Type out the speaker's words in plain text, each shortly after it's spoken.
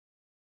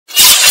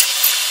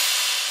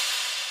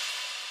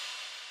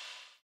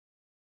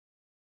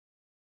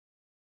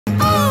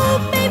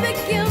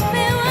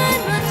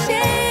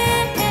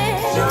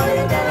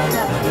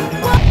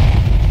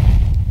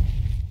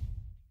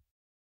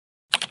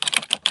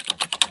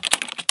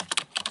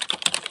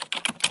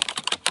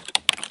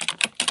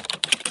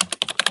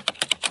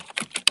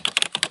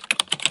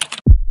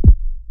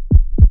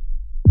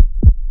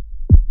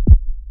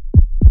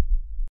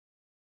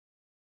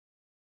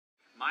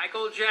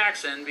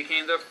Jackson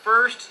became the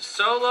first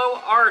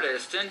solo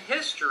artist in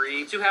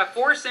history to have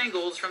 4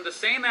 singles from the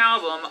same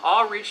album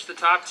all reach the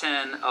top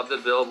 10 of the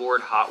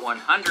Billboard Hot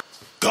 100.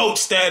 GOAT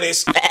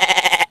status.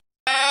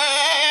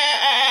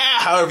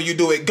 However you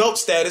do it, GOAT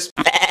status.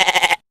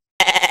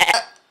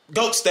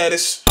 GOAT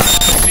status.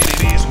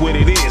 It is what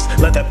it is.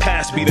 Let the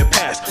past be the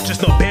past.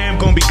 Just know Bam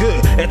gonna be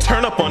good and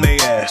turn up on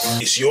their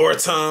ass. It's your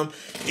time.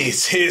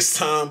 It's his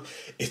time.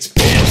 It's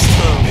Bam's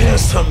time.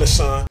 Bam's time to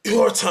shine.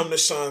 Your time to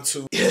shine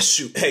too. Yeah,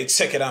 shoot. Hey,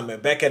 check it out, man.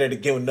 Back at it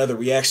again with another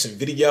reaction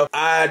video.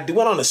 I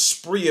went on a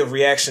spree of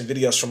reaction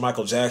videos from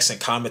Michael Jackson,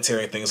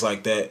 commentary and things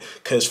like that.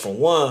 Cause for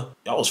one,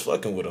 y'all was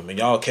fucking with him and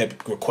y'all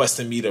kept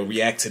requesting me to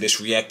react to this,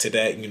 react to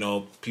that. You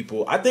know,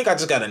 people, I think I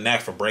just got a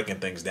knack for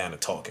breaking things down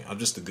and talking. I'm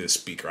just a good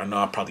speaker. I know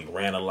I probably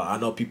ran a lot. I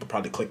know people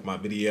probably click my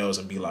videos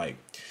and be like,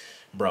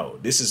 bro,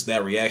 this is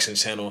that reaction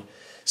channel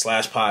 /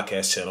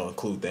 podcast channel,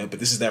 include that. But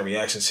this is that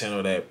reaction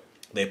channel that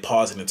they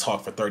pause it and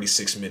talk for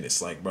 36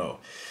 minutes. Like, bro,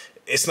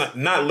 it's not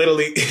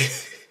literally.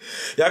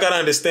 Y'all gotta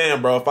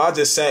understand, bro. If I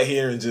just sat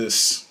here and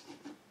just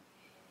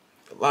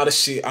a lot of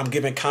shit, I'm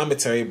giving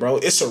commentary, bro.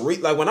 It's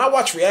like when I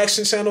watch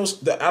reaction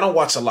channels, I don't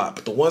watch a lot,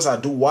 but the ones I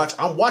do watch,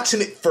 I'm watching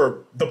it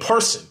for the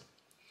person.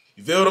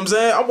 You feel what I'm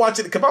saying? I'm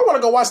watching it because if I want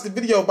to go watch the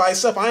video by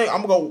itself, I'm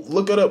gonna go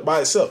look it up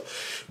by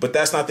itself. But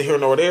that's not the here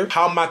nor there.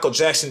 How Michael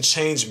Jackson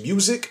changed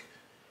music.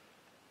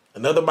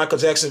 Another Michael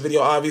Jackson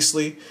video,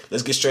 obviously.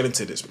 Let's get straight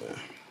into this, man.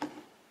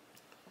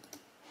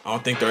 I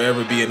don't think there'll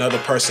ever be another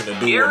person to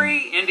do it.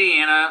 Gary,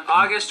 Indiana,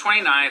 August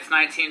 29th,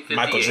 1958.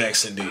 Michael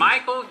Jackson did.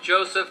 Michael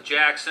Joseph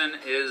Jackson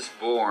is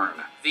born.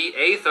 The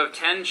 8th of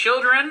 10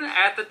 children.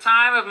 At the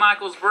time of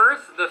Michael's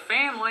birth, the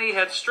family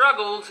had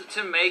struggled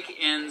to make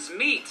ends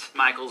meet.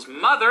 Michael's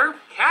mother,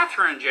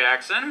 Catherine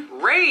Jackson,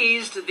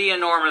 raised the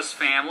enormous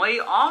family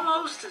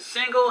almost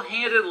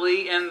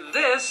single-handedly in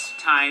this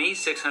tiny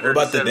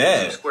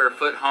 672 square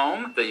foot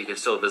home that you can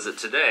still visit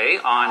today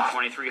on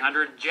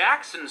 2300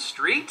 Jackson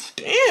Street.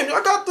 Damn,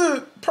 I got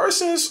the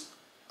person's.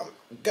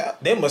 God,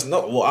 they must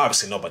know. Well,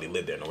 obviously nobody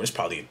lived there. No, it's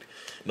probably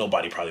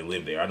nobody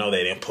lived there. I know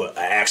they didn't put an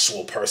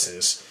actual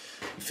person's,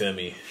 you feel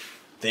me,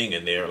 thing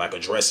in there, like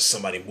address if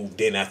somebody moved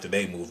in after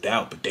they moved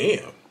out. But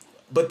damn.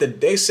 But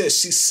they said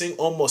she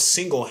almost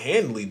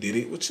single-handedly did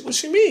it.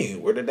 What you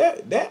mean? Where did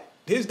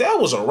his dad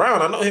was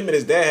around. I know him and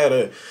his dad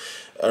had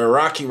a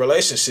rocky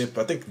relationship.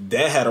 I think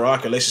dad had a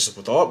rocky relationship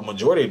with all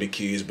majority of the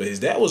kids, but his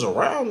dad was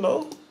around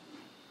though.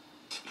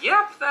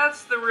 Yep,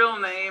 that's the real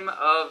name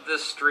of the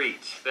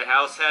street. The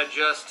house had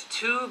just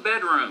 2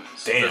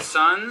 bedrooms. Damn. The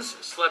sons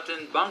slept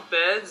in bunk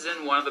beds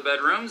in one of the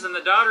bedrooms, and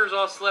the daughters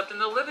all slept in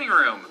the living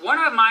room.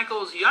 One of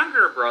Michael's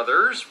younger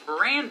brothers,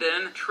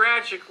 Brandon,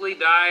 tragically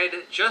died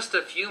just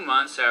a few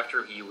months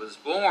after he was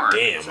born.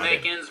 Damn, to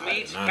make ends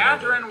meet,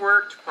 Catherine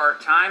worked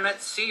part-time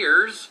at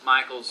Sears.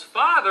 Michael's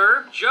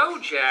father, Joe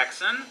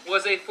Jackson,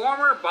 was a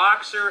former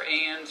boxer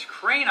and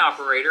crane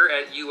operator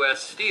at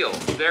U.S. Steel.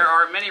 There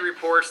are many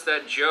reports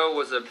that Joe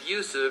was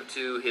abusive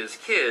to his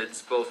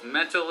kids, both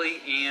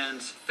mentally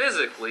and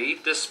physically.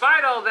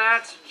 Despite all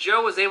that,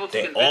 Joe was able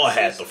to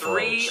convince his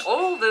 3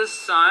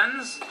 oldest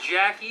sons,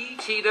 Jackie,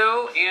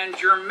 Tito, and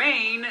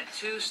Jermaine,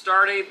 to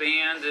start a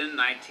band in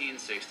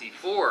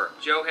 1964.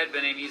 Joe had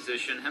been a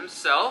musician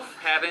himself,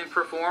 having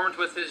performed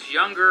with his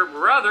younger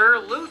brother,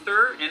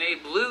 Luther, in a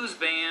blues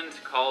band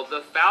called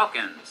the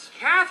Falcons.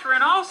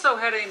 Catherine also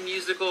had a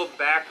musical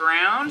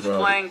background,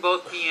 playing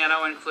both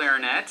piano and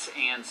clarinet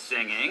and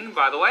singing.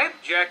 By the way,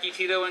 Jackie,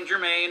 Tito, and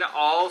Jermaine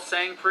all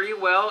sang pretty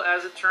well,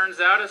 as it turns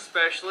out,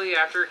 especially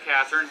after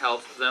Catherine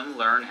helped them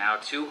learn how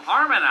to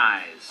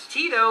harmonize.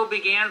 Tito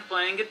began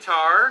playing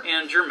guitar,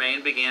 and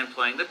Jermaine began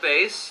playing the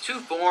bass to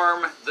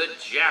form the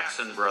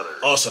Jackson Brothers.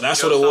 Oh, so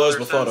that's what it was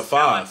before the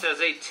 5. As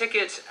a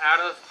ticket out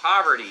of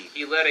poverty,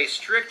 he led a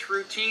strict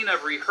routine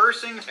of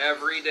rehearsing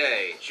every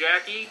day.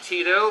 Jackie,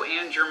 Tito,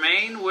 and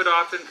Jermaine would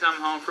often come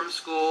home from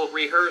school,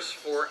 rehearse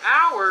for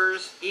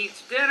hours, eat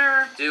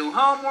dinner, do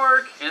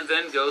homework, and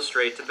then go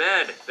straight to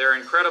bed. Their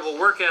incredible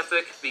work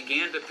ethic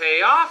began to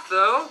pay off,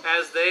 though,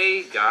 as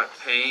they got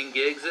paying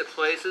gigs at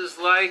places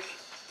like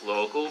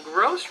local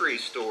grocery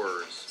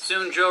stores.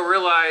 Soon Joe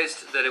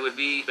realized that it would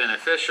be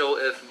beneficial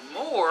if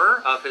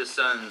more of his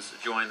sons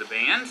joined the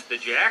band. The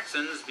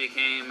Jacksons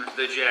became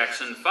the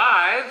Jackson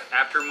 5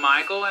 after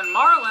Michael and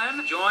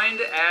Marlon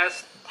joined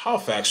as... How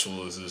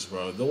factual is this,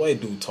 bro? The way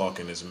dude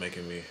talking is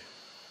making me...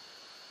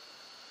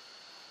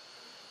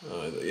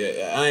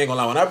 yeah, I ain't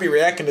gonna lie. When I be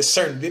reacting to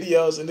certain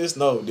videos, and there's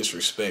no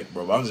disrespect,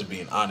 bro, but I'm just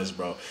being honest,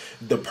 bro.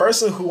 The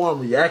person who I'm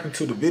reacting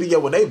to the video,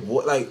 when they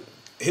like,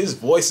 his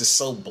voice is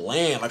so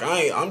bland. Like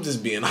I'm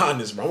just being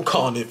honest, bro. I'm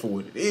calling it for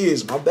what it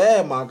is. My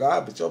bad, my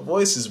God, but your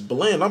voice is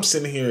bland. I'm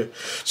sitting here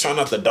trying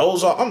not to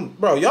doze off.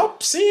 Bro, y'all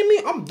seeing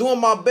me? I'm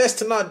doing my best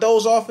to not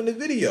doze off in the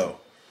video.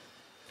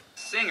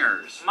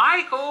 singers.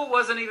 Michael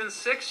wasn't even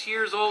 6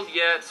 years old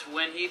yet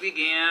when he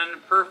began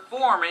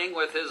performing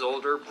with his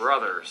older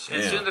brothers.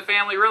 And soon the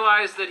family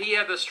realized that he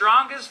had the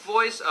strongest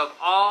voice of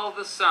all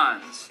the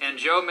sons. And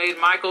Joe made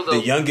Michael the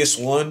youngest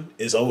one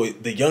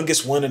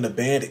in the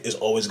band is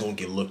always gonna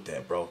get looked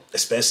at, bro.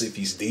 Especially if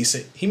he's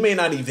decent. He may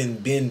not even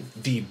been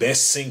the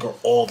best singer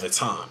all the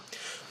time,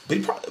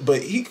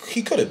 but he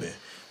could have been.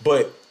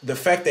 But the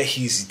fact that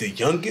he's the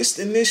youngest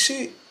in this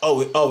shit,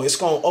 he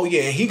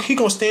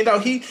gonna stand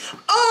out.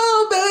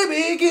 Oh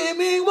baby, give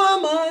me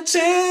one more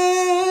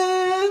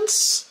chance.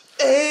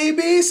 A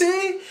B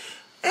C,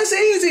 as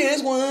easy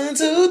as 1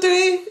 2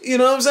 3. You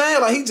know what I'm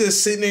saying? Like he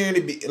just sitting there and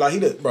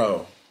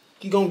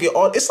he gonna get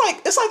all. It's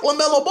like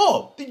LaMelo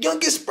Ball, the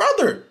youngest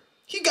brother.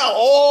 He got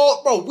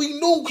all, bro. We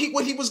knew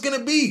what he was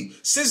gonna be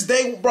since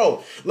day,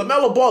 bro.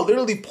 LaMelo Ball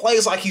literally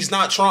plays like he's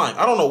not trying.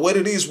 I don't know what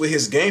it is with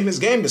his game. His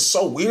game is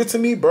so weird to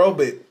me, bro.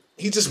 But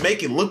he just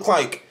make it look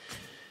like,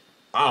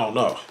 I don't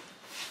know.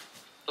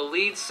 The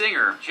lead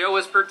singer. Joe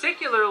was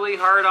particularly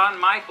hard on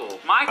Michael.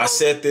 I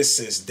said this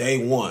since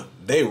day one.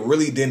 They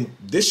really didn't.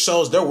 This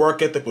shows their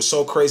work ethic was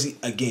so crazy.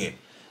 Again,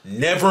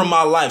 never in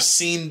my life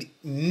seen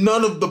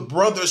none of the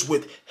brothers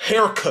with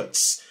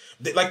haircuts.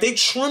 They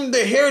trimmed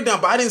their hair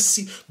down, but I didn't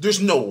see. There's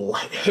no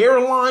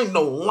hairline,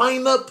 no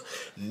lineup,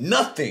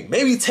 nothing.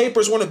 Maybe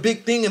tapers weren't a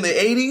big thing in the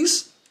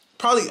 80s.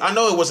 Probably, I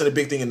know it wasn't a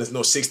big thing in the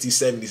 60s,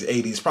 70s,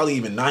 80s, probably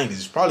even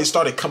 90s. Probably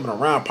started coming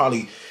around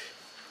probably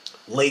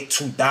late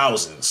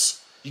 2000s.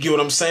 You get what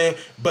I'm saying?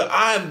 But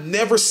I've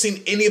never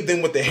seen any of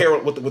them with the hair,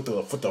 with the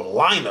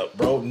lineup,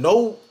 bro.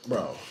 No,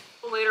 bro.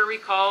 Later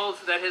recalled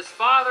that his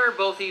father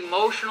both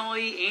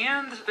emotionally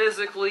and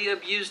physically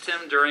abused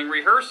him during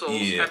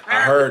rehearsals. Yeah,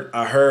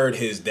 I heard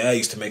his dad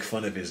used to make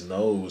fun of his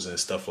nose and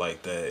stuff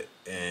like that,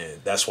 and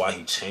that's why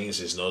he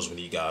changed his nose when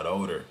he got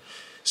older.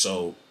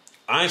 So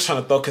I ain't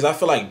trying to because I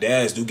feel like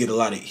dads do get a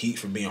lot of heat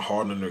for being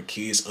hard on their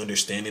kids,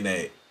 understanding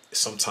that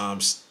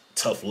sometimes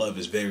tough love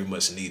is very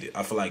much needed.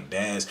 I feel like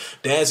dads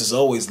is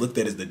always looked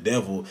at as the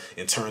devil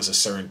in terms of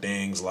certain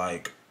things,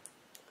 like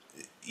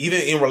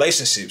even in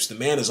relationships, the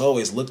man is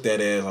always looked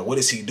at as like, what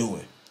is he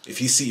doing? If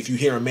you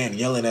hear a man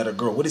yelling at a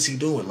girl, what is he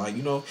doing? Like,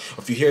 you know,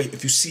 if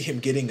you see him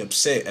getting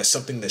upset at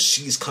something that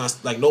she's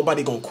like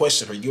nobody gonna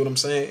question her. You get what I'm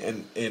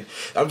saying? And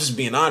I'm just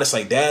being honest.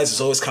 Like dads is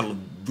always kind of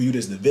viewed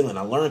as the villain.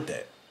 I learned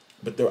that,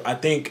 but I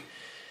think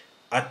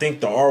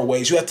there are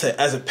ways you have to.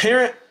 As a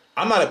parent,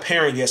 I'm not a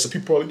parent yet, so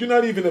people are like, you're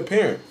not even a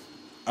parent.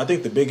 I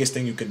think the biggest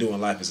thing you can do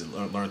in life is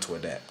learn to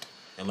adapt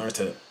and learn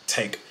to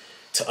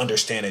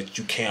understand that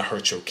you can't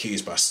hurt your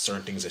kids by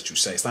certain things that you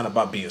say. It's not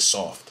about being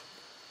soft,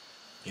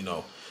 you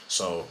know.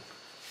 So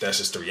that's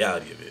just the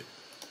reality of it.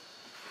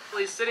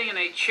 He's sitting in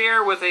a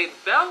chair with a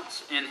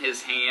belt in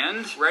his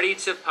hand, ready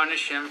to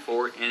punish him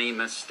for any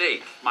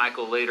mistake.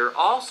 Michael later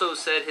also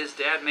said his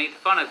dad made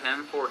fun of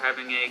him for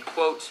having a,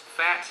 quote,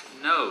 fat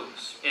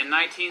nose. In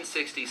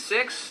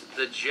 1966,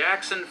 the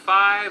Jackson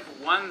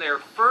 5 won their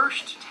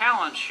first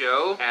talent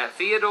show at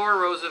Theodore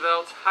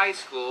Roosevelt High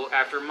School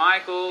after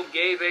Michael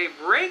gave a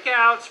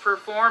breakout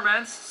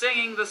performance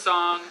singing the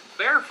song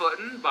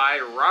Barefootin' by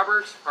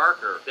Robert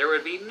Parker. There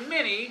would be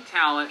many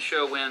talent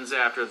show wins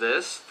after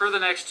this. For the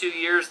next 2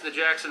 years, the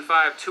Jackson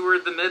 5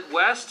 toured the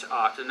Midwest,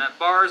 often at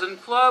bars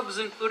and clubs,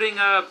 including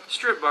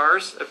strip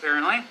bars,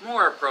 apparently.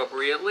 More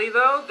appropriately,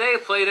 though, they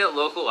played at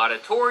local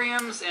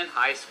auditoriums and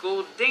high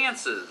school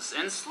dances,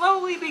 and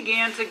slowly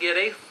began to get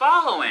a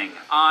following.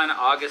 On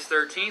August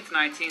 13th,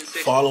 1960...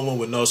 Following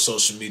with no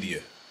social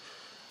media.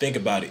 Think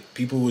about it.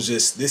 People was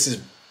just... This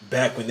is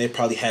back when they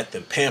probably had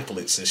them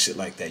pamphlets and shit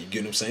like that. You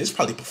get what I'm saying? It's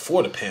probably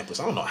before the pamphlets.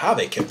 I don't know how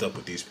they kept up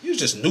with these. It was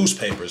just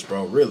newspapers,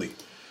 bro, really.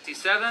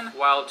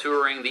 While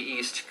touring the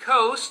East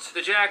Coast,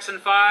 the Jackson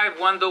 5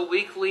 won the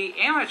weekly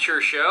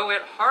amateur show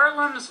at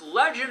Harlem's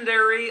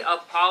legendary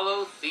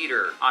Apollo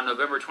Theater. On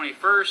November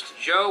 21st,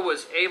 Joe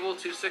was able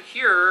to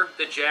secure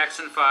the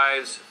Jackson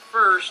 5's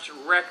first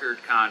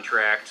record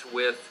contract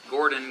with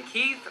Gordon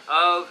Keith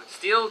of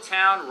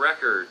Steeltown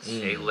Records,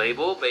 a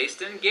label based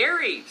in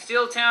Gary.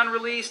 Steeltown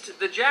released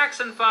the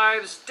Jackson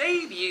 5's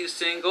debut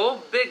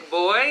single, Big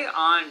Boy,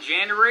 on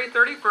January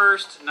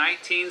 31st,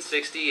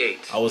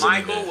 1968.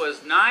 Michael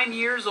was 9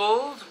 years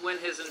old when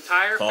his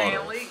entire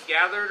family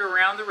gathered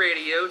around the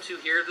radio to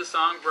hear the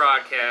song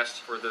broadcast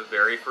for the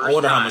very first time. I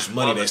wonder how much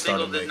money they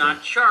started making. While the single did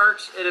not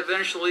chart, it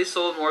eventually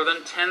sold more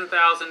than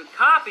 10,000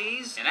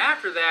 copies, and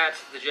after that,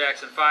 the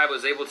Jackson 5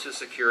 was able to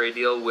secure a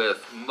deal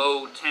with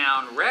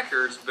Motown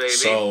Records, baby.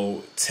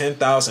 So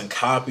 10,000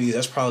 copies,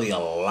 that's probably a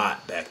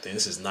lot back then.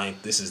 This is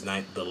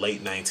the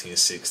late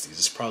 1960s.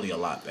 It's probably a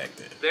lot back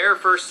then. Their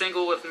first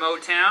single with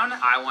Motown,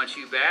 I Want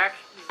You Back,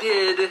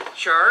 did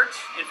chart.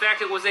 In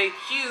fact, it was a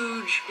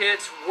huge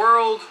hit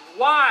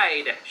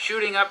worldwide,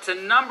 shooting up to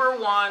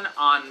 #1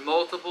 on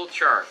multiple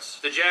charts.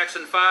 The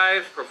Jackson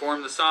 5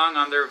 performed the song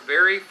on their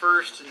very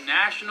first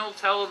national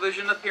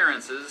television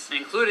appearances,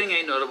 including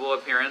a notable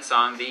appearance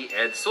on The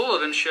Ed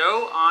Sullivan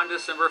Show on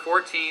December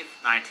 14th,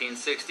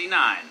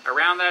 1969.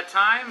 Around that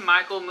time,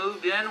 Michael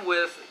moved in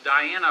with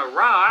Diana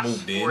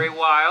Ross for a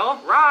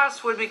while.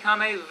 Ross would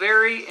become a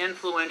very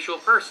influential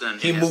person.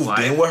 He moved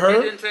in with her?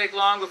 It didn't take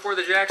long before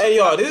the Jackson Hey,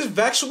 y'all, this is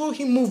factual?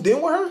 He moved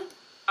in with her?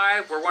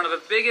 Were one of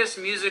the biggest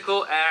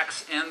musical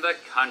acts in the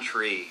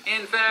country.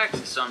 In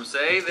fact, some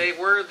say they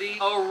were the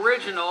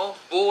original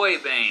boy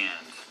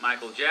band.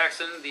 Michael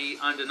Jackson, the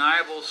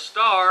undeniable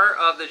star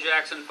of the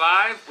Jackson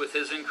 5, with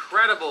his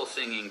incredible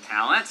singing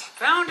talent,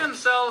 found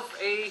himself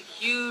a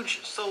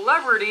huge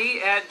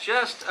celebrity at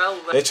just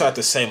 11. They tried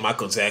to say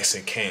Michael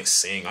Jackson can't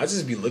sing. I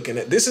just be looking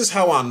at, this is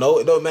how I know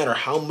it don't matter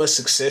how much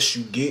success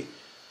you get,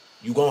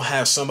 you gonna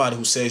have somebody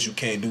who says you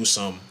can't do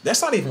something.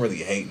 That's not even really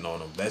hating on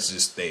them. That's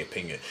just their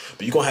opinion.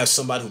 But you're gonna have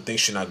somebody who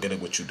thinks you're not good at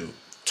what you do.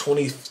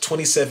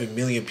 27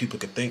 million people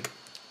could think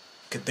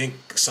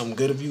something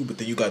good of you, but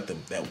then you got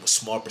that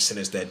small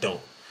percentage that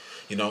don't,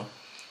 you know.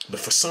 But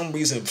for some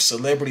reason,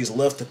 celebrities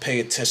love to pay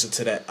attention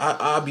to that.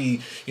 I be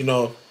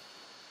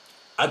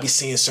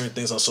seeing certain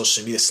things on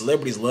social media.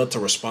 Celebrities love to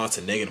respond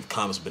to negative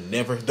comments, but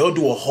never. They'll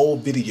do a whole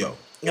video,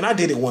 and I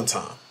did it one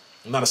time.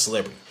 I'm not a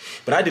celebrity,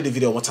 but I did a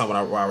video one time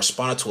where I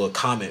responded to a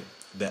comment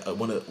that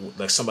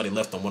somebody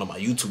left on one of my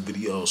YouTube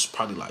videos,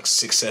 probably like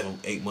 6,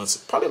 7, 8 months.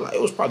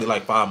 It was probably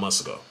like 5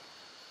 months ago.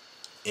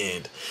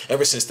 And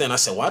ever since then, I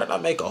said, why did I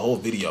make a whole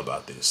video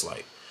about this?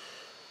 Like,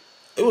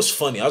 it was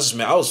funny. I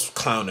was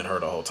clowning her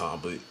the whole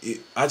time. But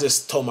I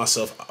just told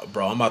myself,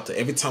 bro, I'm about to,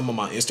 every time on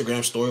my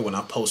Instagram story, when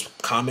I post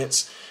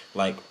comments,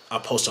 like, I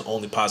post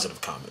only positive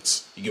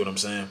comments. You get what I'm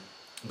saying?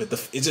 But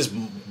it just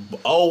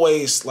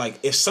always, like,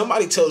 if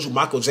somebody tells you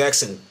Michael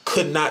Jackson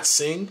could not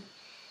sing,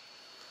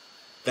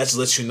 that just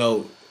lets you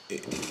know,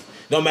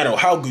 no matter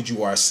how good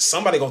you are,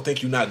 somebody gonna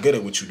think you're not good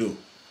at what you do.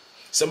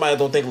 Somebody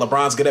don't think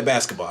LeBron's good at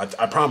basketball.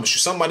 I promise you.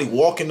 Somebody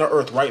walking the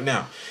earth right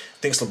now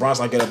thinks LeBron's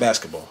not good at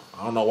basketball.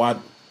 I don't know why.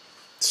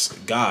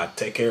 God,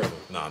 take care of him.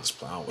 Nah, I'm just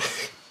playing.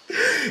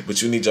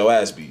 But you need your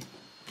ass beat.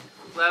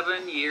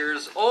 11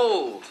 years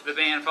old. The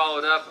band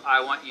followed up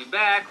I Want You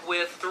Back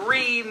with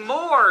 3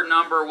 more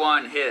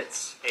 #1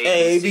 hits.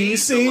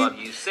 ABC, Love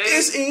You Say,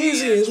 it's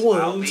easy as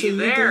 1, I'll 2,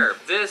 Be There.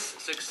 This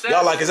success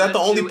y'all like, is that the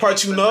only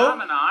part you know?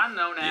 Phenomenon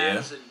known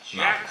as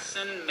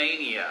Jackson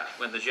Mania,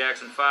 when the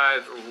Jackson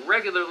 5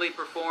 regularly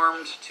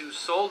performed to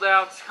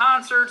sold-out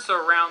concerts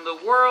around the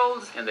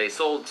world, and they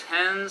sold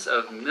tens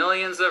of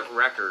millions of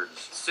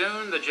records.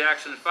 Soon, the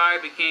Jackson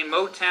 5 became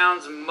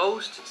Motown's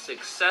most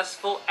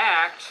successful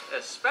act,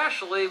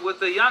 especially with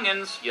the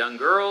youngins. Young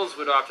girls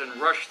would often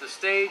rush the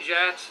stage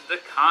at the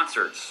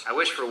concerts. I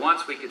wish for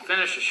once we could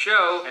finish a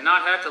show and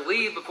not have to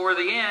leave before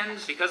the end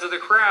because of the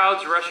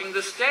crowds rushing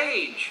the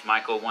stage,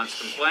 Michael once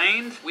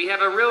complained. We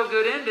have a real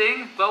good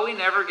ending, but we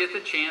never get the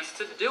chance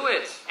to do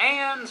it.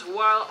 And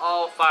while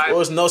all 5 There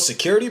was no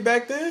security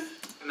back then?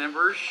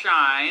 members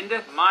shined,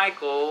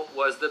 Michael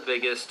was the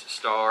biggest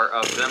star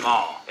of them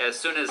all. As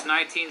soon as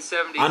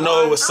 1971, I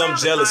know it was some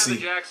jealousy.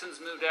 The Jacksons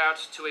moved out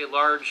to a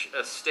large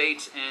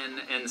estate in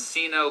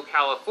Encino,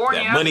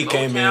 California. That money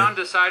came in. Motown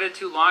decided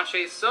to launch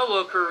a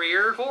solo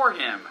career for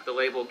him. The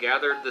label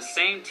gathered the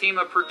same team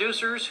of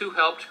producers who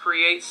helped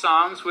create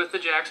songs with the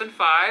Jackson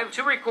 5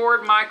 to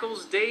record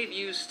Michael's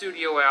debut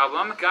studio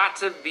album, Got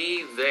to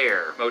Be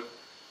There.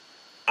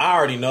 I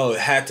already know it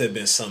had to have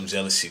been some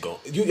jealousy going.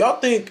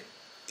 Y'all think,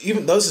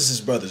 even those is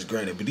his brothers,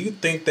 granted, but do you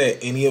think that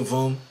any of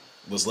them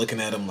was looking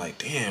at him like,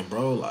 damn,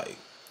 bro, like,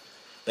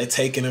 they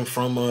taking him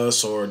from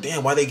us, or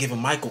damn, why they giving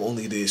Michael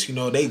only this? You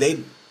know,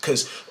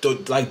 because,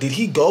 like, did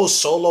he go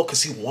solo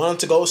because he wanted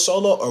to go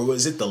solo, or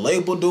was it the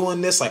label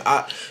doing this? Like,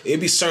 it'd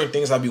be certain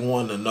things I'd be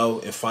wanting to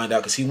know and find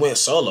out, because he went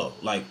solo.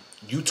 Like,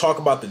 you talk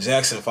about the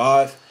Jackson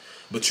 5,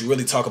 but you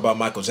really talk about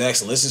Michael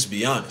Jackson. Let's just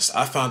be honest.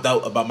 I found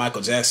out about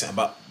Michael Jackson.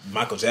 I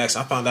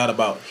found out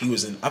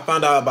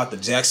about the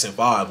Jackson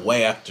 5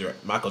 way after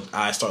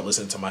I started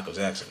listening to Michael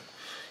Jackson.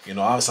 You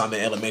know, obviously I'm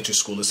in elementary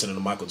school listening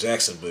to Michael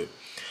Jackson, but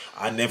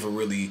I never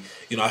really,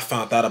 I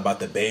found out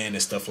about the band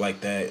and stuff like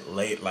that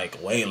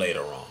way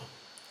later on.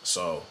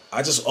 So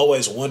I just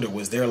always wonder,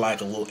 was there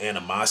like a little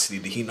animosity?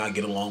 Did he not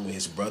get along with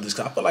his brothers?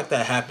 'Cause I feel like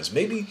that happens.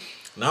 Maybe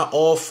not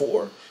all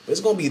 4, but it's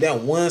gonna be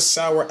that one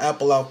sour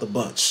apple out the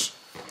bunch.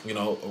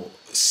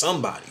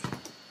 Somebody.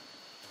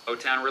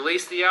 Motown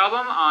released the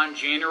album on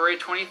January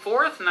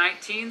 24th,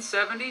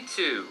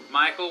 1972.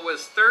 Michael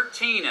was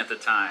 13 at the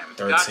time.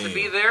 13. Got to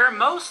Be There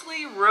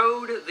mostly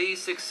rode the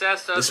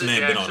success of This the man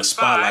Jackson been on the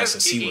spotlight 5,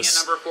 since he was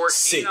peaking at number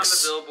 14 on the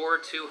 6.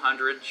 Billboard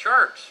 200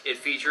 chart. It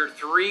featured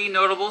 3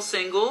 notable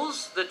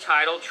singles, the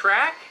title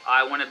track,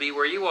 I Want to Be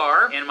Where You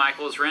Are, and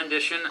Michael's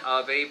rendition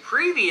of a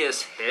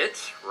previous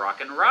hit,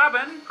 Rockin'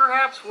 Robin,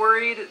 perhaps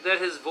worried that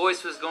his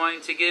voice was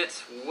going to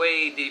get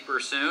way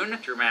deeper soon,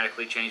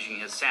 dramatically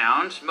changing his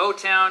sound.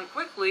 Motown Motown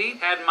quickly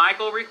had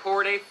Michael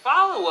record a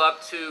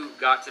follow-up to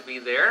Got to Be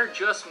There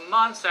just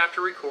months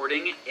after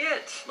recording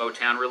it.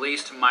 Motown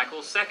released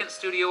Michael's second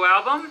studio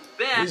album,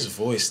 Ben. His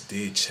voice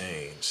did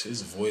change.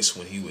 His voice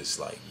when he was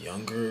like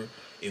younger,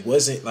 it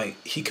wasn't like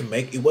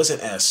it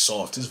wasn't as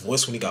soft. His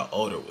voice when he got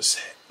older was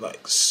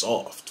like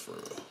soft for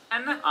real.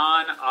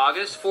 On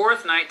August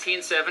 4th,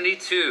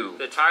 1972.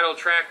 The title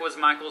track was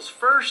Michael's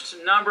first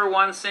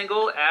 #1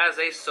 single as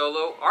a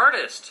solo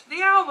artist.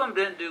 The album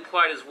didn't do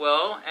quite as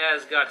well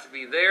as Got to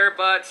Be There,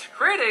 but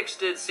critics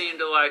did seem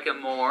to like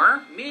it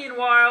more.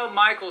 Meanwhile,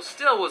 Michael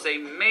still was a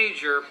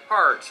major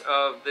part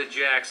of the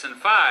Jackson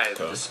 5,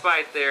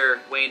 despite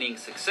their waning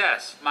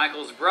success.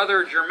 Michael's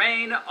brother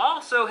Jermaine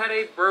also had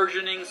a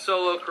burgeoning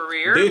solo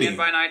career, and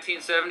by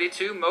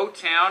 1972,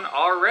 Motown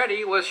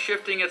already was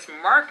shifting its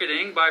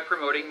marketing by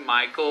promoting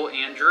Michael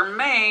and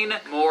Jermaine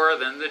more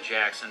than the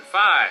Jackson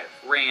 5.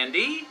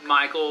 Randy,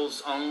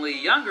 Michael's only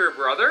younger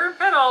brother,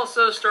 had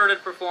also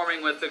started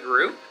performing with the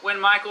group.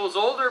 When Michael's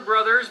older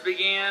brothers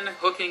began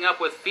hooking up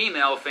with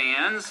female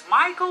fans,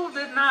 Michael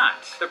did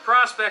not. The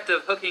prospect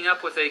of hooking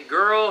up with a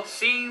girl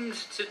seemed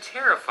to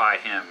terrify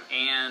him,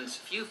 and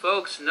few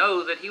folks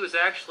know that he was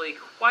actually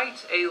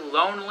quite a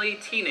lonely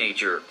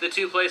teenager. The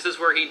two places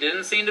where he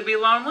didn't seem to be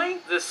lonely?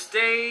 The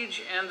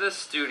stage and the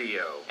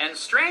studio. And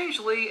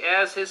strangely,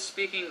 as his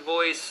speaking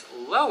voice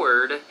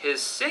lowered,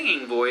 his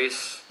singing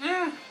voice,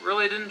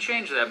 really didn't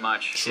change that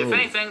much. True. If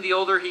anything, the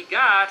older he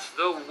got,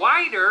 the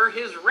wider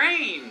his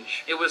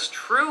range. It was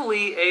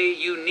truly a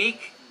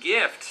unique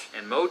gift,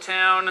 and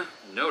Motown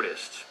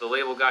noticed. The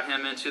label got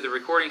him into the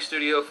recording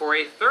studio for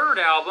a third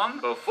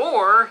album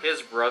before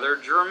his brother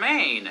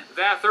Jermaine.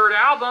 That third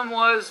album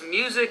was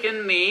Music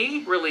and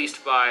Me,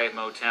 released by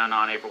Motown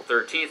on April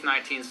 13th,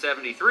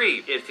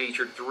 1973. It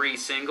featured 3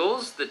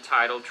 singles, the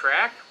title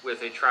track,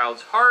 With a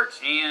Child's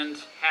Heart, and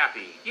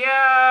Happy.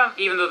 Yeah,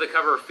 even though the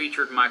cover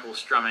featured Michael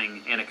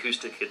strumming an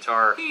acoustic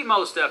guitar, he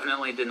most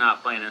definitely did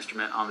not play an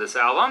instrument on this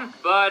album,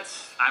 but,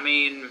 I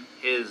mean,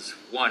 his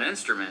one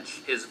instrument,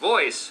 his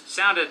voice,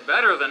 sounded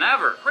better than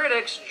ever.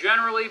 Critics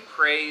generally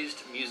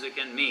praised Music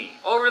and Me.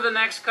 Over the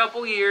next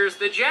couple years,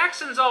 the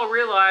Jacksons all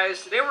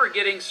realized they were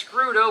getting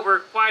screwed over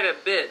quite a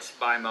bit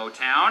by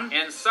Motown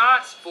and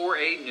sought for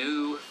a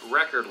new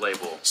record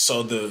label.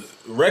 So the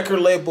record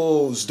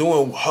labels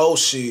doing whole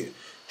shit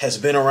has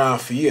been around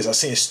for years. I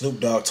seen Snoop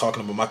Dogg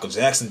talking about Michael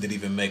Jackson didn't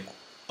even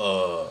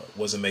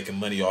wasn't making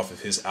money off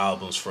of his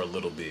albums for a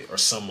little bit or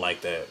something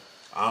like that.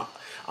 I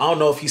don't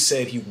know if he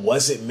said he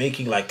wasn't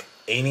making like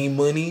any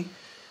money.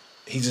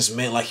 He just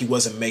meant like he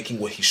wasn't making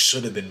what he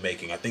should have been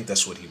making. I think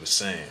that's what he was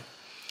saying.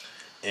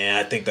 And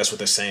I think that's what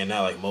they're saying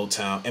now, like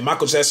Motown. And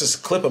Michael Jackson's a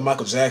clip of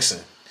Michael Jackson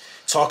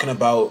talking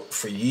about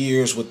for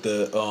years what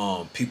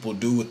the people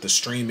do with the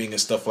streaming and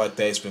stuff like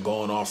that. It's been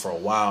going on for a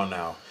while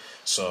now.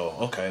 So,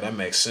 okay, that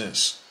makes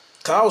sense.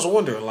 Cause I was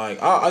wondering,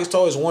 like, I used to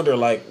always wonder,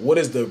 like, what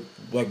are the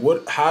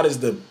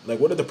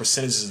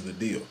percentages of the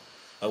deal?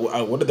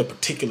 Like, what are the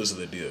particulars of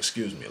the deal?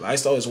 Excuse me. Like, I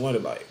used to always wonder,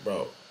 like,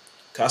 bro,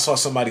 cause I saw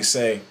somebody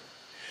say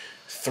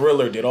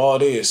Thriller did all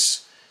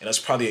this, and that's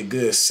probably a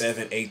good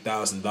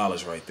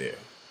 $7,000-8,000 right there,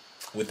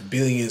 with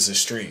billions of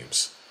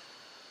streams.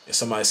 And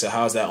somebody said,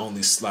 "How's that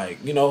only like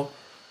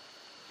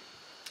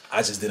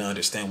I just didn't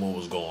understand what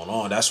was going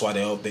on. That's why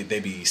they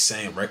be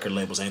saying record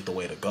labels ain't the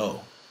way to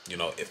go.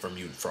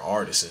 For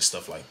artists and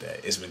stuff like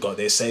that.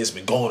 They say it's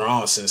been going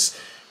on since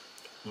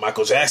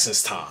Michael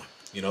Jackson's time.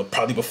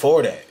 Probably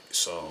before that.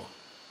 So."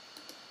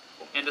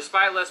 And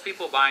despite less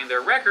people buying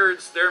their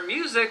records, their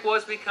music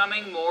was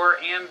becoming more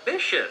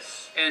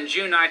ambitious. In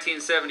June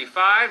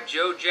 1975,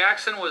 Joe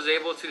Jackson was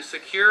able to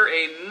secure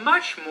a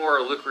much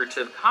more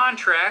lucrative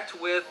contract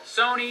with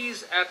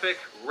Sony's Epic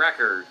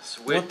Records.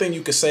 One thing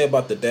you could say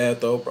about the dad,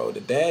 though, bro,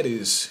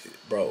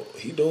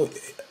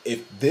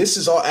 if this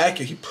is all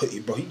accurate,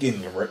 he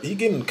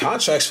getting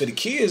contracts for the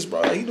kids,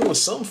 bro. He doing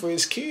something for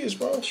his kids,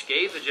 bro. Which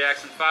gave the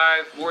Jackson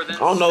 5 more than I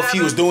don't know if he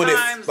was doing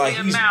it like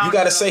you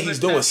gotta say he's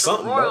doing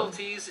something,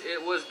 royalties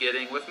it was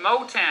getting with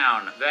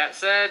Motown. That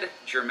said,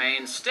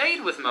 Jermaine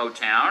stayed with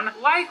Motown,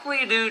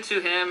 likely due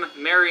to him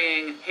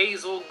marrying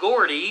Hazel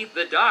Gordy,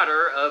 the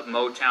daughter of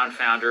Motown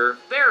founder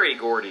Berry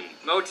Gordy.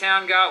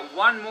 Motown got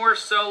one more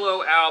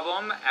solo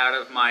album out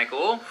of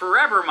Michael,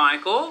 Forever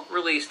Michael,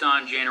 released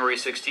on January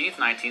 16th,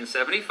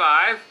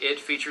 1975. It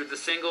featured the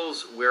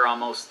singles We're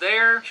Almost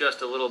There,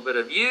 Just a Little Bit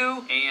of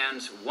You,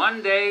 and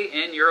One Day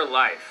in Your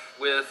Life.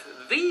 With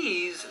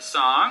these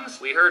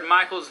songs, we heard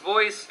Michael's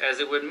voice as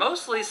it would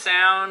mostly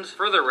sound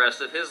for the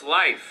rest of his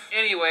life.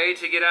 Anyway,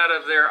 to get out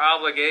of their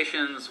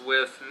obligations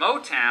with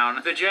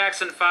Motown, the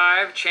Jackson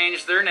 5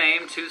 changed their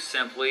name to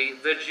simply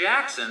the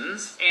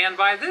Jacksons, and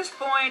by this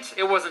point,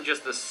 it wasn't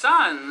just the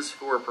sons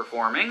who were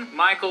performing.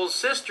 Michael's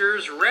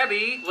sisters,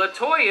 Rebby,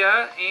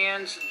 LaToya,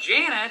 and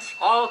Janet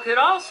all could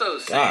also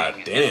sing. God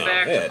damn, in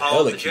fact,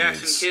 all of the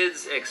Jackson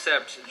kids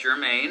except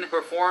Jermaine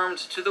performed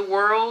to the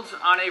world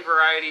on a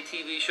variety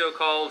TV show show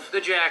called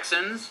The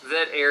Jacksons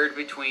that aired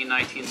between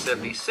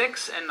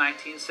 1976 and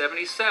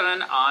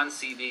 1977 on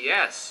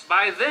CBS.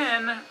 By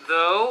then,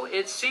 though,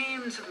 it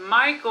seemed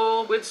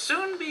Michael would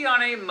soon be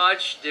on a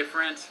much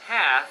different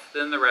path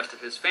than the rest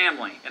of his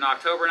family. In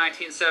October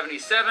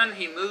 1977,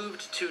 he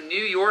moved to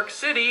New York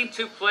City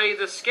to play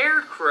the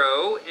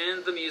Scarecrow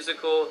in the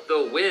musical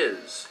The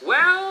Wiz.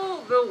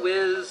 Well, The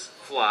Wiz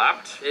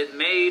flopped. It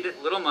made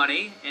little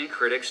money and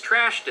critics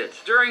trashed it.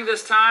 During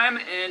this time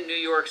in New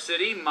York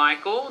City,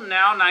 Michael,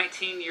 now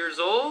 19 years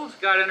old,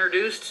 got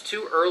introduced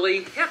to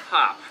early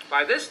hip-hop.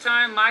 By this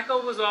time,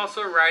 Michael was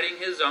also writing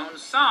his own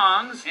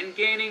songs and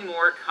gaining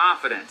more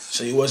confidence.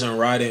 So he wasn't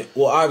writing,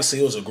 well, obviously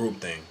it was a group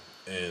thing,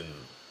 and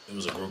it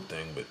was a group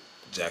thing with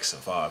Jackson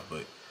 5,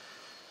 but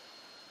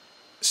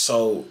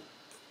so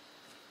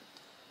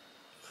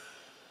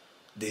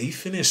did he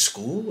finish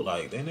school?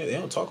 Like, they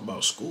don't talk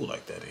about school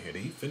like that in here.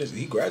 Did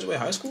he graduate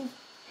high school?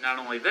 Not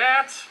only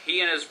that,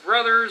 he and his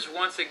brothers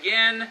once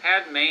again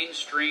had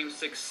mainstream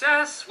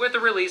success with the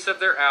release of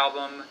their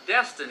album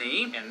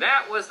Destiny, and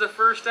that was the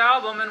first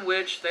album in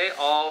which they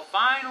all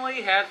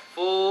finally had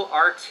full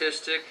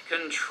artistic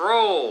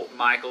control.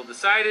 Michael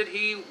decided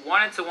he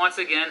wanted to once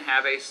again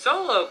have a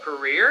solo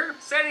career,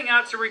 setting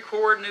out to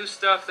record new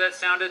stuff that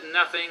sounded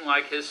nothing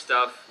like his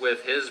stuff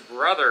with his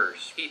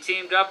brothers. He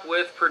teamed up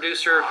with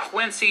producer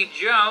Quincy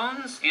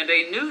Jones and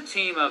a new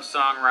team of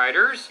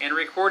songwriters and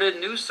recorded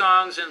new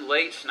songs in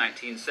late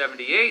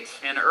 1978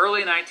 and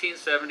early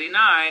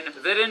 1979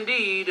 that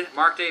indeed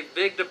marked a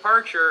big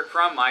departure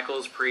from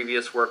Michael's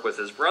previous work with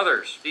his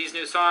brothers. These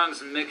new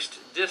songs mixed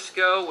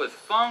disco with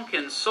funk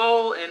and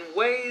soul in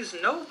ways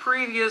no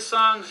previous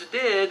songs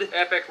did.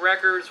 Epic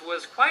Records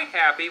was quite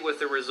happy with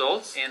the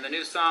results, and the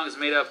new songs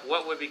made up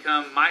what would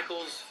become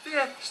Michael's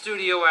fifth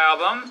studio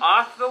album,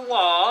 Off the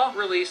Wall,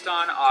 released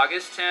on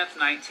August 10th,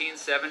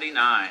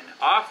 1979.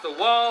 Off the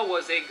Wall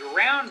was a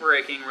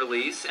groundbreaking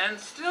release and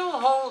still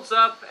holds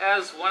up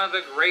as one of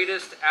the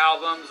greatest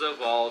albums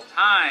of all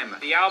time.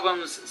 The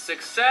album's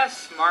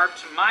success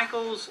marked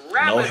Michael's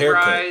rapid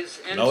rise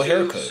into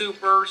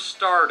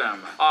superstardom.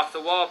 Off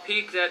the Wall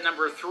peaked at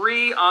number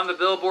 3 on the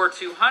Billboard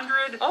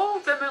 200,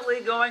 ultimately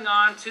going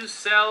on to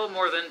sell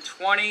more than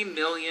 20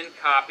 million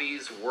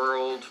copies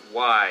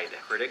worldwide.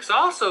 Critics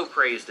also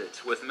praised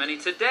it, with many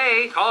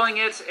today calling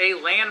it a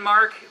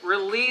landmark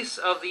release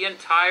of the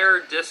entire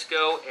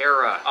disco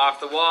era.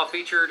 Off the Wall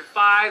featured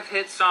 5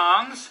 hit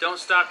songs: Don't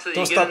Stop Till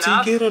You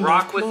Get Enough,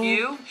 Rock With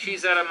You,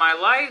 She's Out of My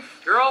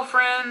Life,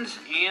 Girlfriend,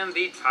 and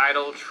the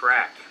title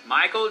track.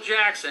 Michael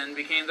Jackson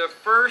became the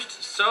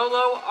first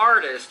solo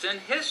artist in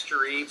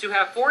history to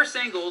have 4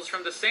 singles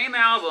from the same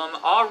album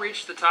all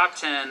reach the top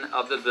 10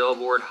 of the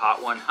Billboard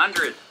Hot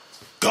 100.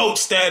 GOAT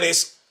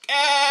status.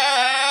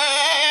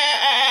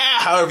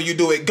 However you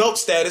do it, GOAT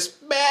status.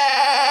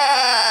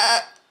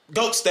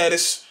 GOAT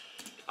status.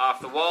 Off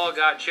the Wall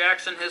got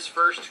Jackson his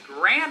first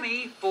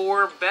Grammy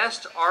for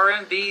Best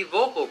R&B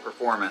Vocal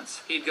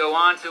Performance. He'd go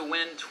on to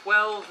win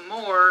 12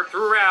 more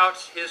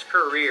throughout his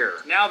career.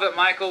 Now that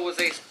Michael was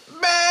a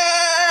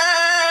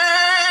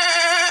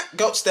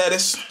GOAT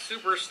status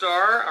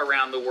superstar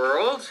around the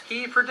world,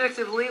 he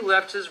predictably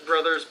left his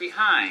brothers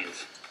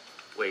behind.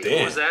 Wait, Damn.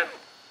 What was that?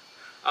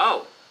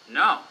 Oh,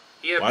 no.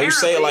 He Why you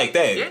say it like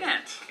that?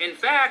 Didn't. In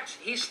fact,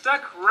 he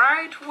stuck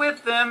right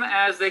with them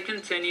as they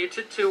continued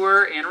to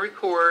tour and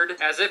record,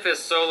 as if his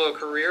solo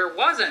career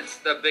wasn't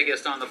the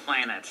biggest on the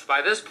planet.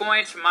 By this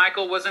point,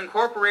 Michael was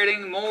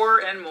incorporating more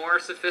and more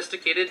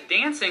sophisticated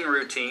dancing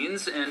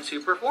routines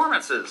into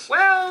performances.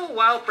 Well,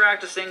 while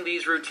practicing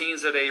these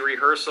routines at a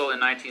rehearsal in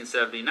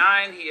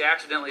 1979, he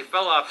accidentally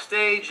fell off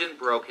stage and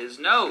broke his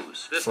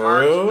nose. This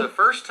marked the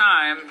first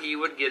time he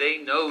would get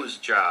a nose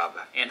job,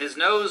 and his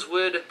nose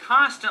would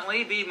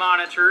constantly be monitored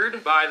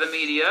by the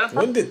media.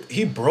 When did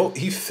he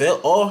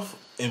fell off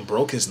and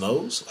broke his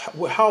nose?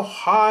 How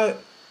high?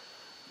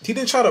 He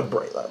didn't try to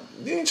break. Like,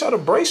 he didn't try to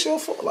brace your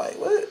foot. Like,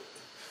 what?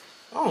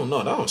 I don't know.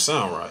 That don't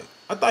sound right.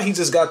 I thought he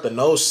just got the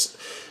nose,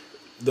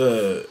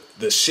 the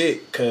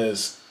shit,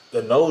 cause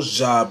the nose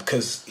job,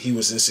 cause he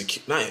was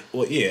insecure.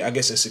 I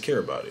guess insecure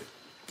about it.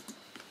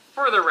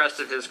 For the rest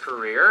of his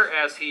career,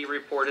 as he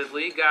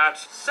reportedly got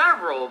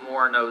several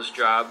more nose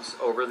jobs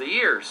over the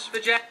years.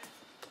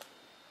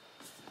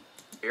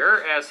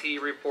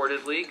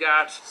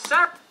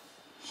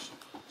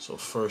 So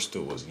first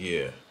it was,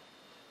 you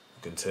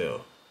can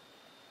tell.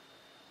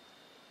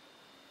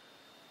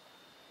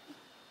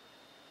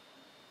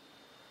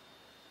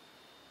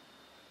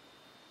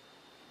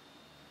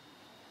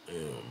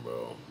 Damn,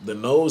 bro. The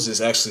nose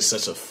is actually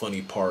such a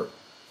funny part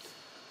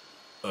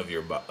of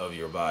your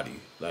body.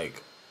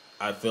 Like,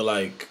 I feel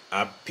like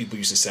people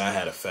used to say I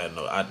had a fat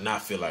nose. I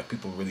not feel like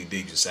people really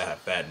did used to say I had a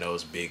fat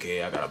nose, big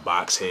head. I got a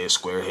box head,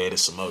 square head, and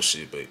some more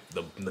shit. But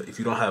if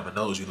you don't have a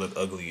nose, you look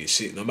ugly as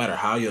shit. No matter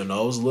how your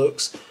nose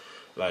looks,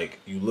 like,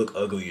 you look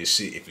ugly as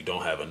shit if you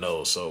don't have a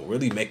nose. So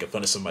really making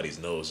fun of somebody's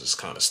nose is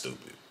kind of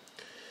stupid.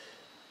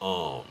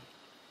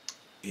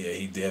 Yeah,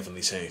 he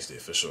definitely changed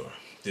it for sure.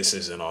 This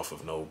isn't off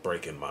of no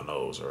breaking my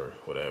nose or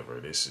whatever.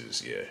 This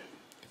is,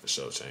 if For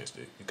sure changed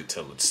it. You could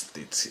tell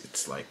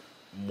it's like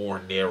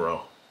more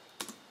narrow.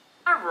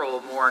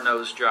 Several more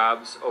nose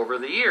jobs over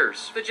the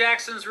years. The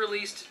Jacksons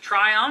released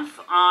Triumph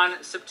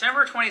on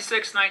September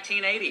 26,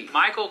 1980.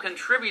 Michael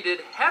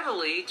contributed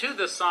heavily to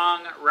the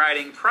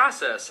songwriting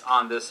process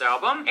on this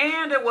album,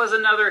 and it was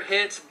another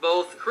hit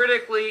both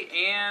critically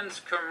and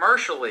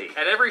commercially.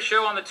 At every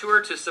show on the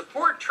tour to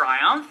support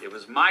Triumph, it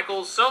was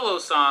Michael's solo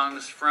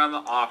songs from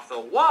Off the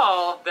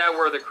Wall that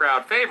were the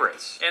crowd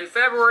favorites. In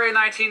February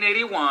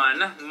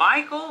 1981,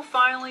 Michael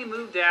finally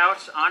moved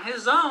out on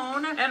his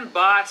own and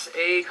bought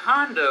a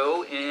condo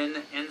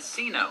in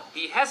Encino.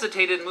 He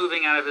hesitated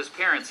moving out of his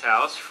parents'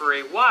 house for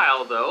a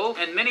while, though,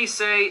 and many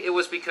say it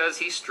was because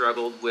he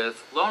struggled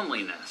with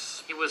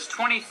loneliness. He was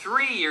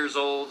 23 years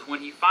old when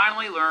he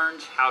finally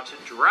learned how to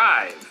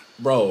drive.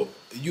 Bro,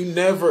 you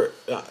never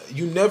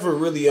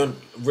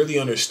really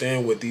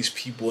understand what these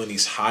people in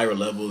these higher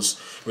levels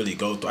really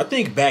go through. I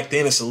think back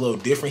then it's a little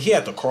different. He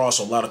had to cross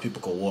so a lot of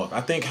people could walk.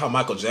 I think how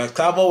Michael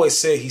Jackson, I've always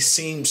said he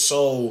seemed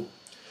so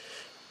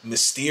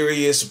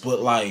mysterious, but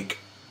like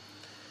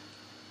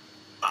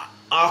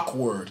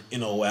awkward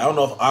in a way. I don't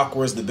know if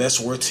awkward is the best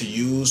word to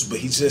use, but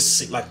he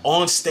just like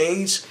on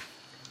stage,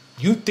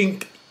 you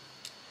think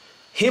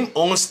him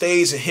on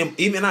stage and him,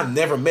 even I've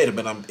never met him,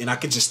 but I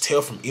can just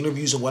tell from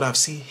interviews and what I've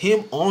seen,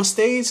 him on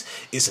stage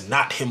is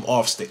not him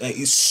off stage. Like,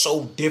 it's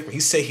so different.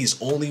 He said he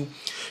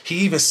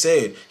even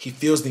said he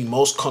feels the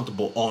most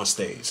comfortable on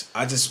stage.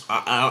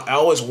 I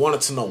always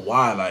wanted to know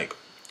why, like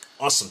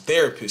on some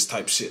therapist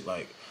type shit,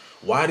 like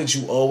why did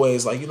you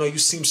always, like, you know, you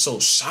seem so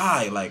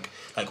shy, like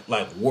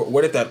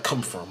where did that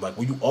come from? Like,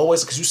 were you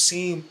always,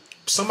 because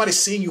somebody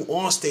seeing you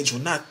on stage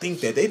would not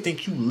think that. They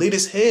think you lit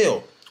as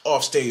hell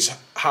off stage.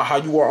 How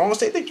you are on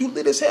stage, they think you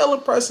lit as hell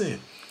in person.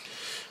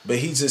 But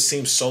he just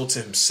seems so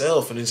to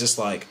himself, and it's just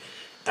like,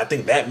 I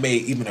think that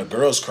made even the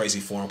girls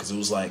crazy for him, because it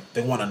was like,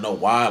 they want to know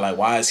why. Like,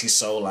 why is he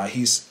so, like,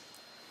 he's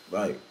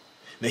like,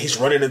 then he's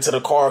running into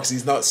the car because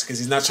he's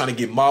not trying to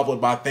get mobbed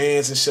by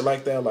fans and shit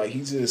like that. Like, he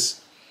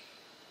just,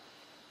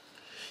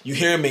 you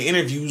hear him in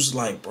interviews,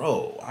 like,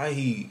 bro, why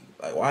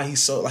he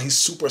so, like, he's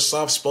super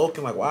soft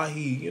spoken, like, why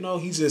he, you know,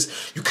 he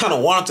just, you kind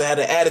of want him to have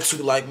the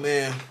attitude, like,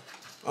 man,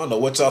 I don't know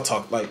what y'all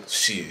talk, like,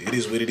 shit, it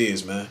is what it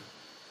is, man.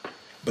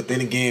 But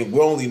then again, we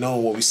only know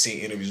what we see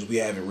in interviews. We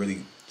haven't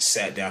really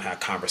sat down,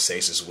 had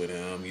conversations with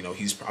him. You know,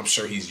 I'm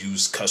sure he's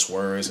used cuss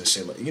words and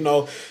shit, like, you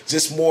know,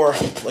 just more,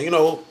 like, you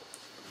know,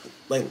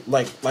 like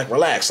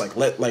relax, like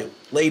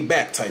laid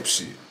back type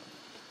shit,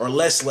 or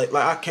less like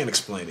I can't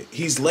explain it.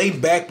 He's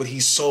laid back, but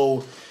he's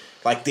so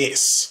like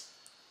this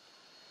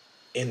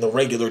in the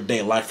regular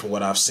day life from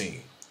what I've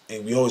seen.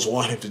 And we always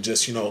want him to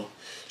just, you know,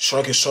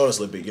 shrug his shoulders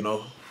a little bit, you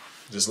know,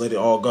 just let it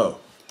all go.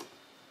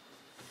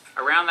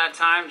 Around that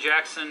time,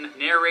 Jackson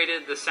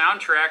narrated the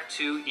soundtrack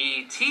to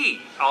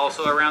E.T.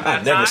 Also around that time,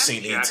 I've never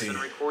seen Jackson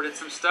E.T. recorded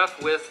some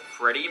stuff with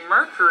Freddie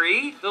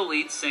Mercury, the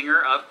lead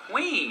singer of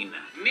Queen.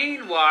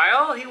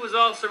 Meanwhile, he was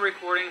also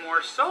recording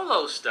more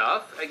solo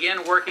stuff,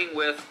 again working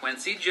with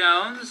Quincy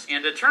Jones,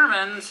 and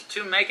determined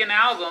to make an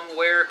album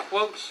where,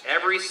 quote,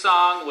 every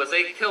song was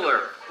a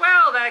killer.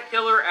 Well, that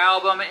killer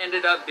album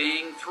ended up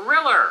being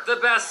Thriller, the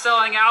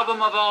best-selling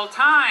album of all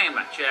time.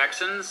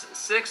 Jackson's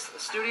sixth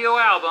studio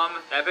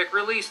album, Epic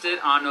released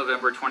it on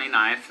November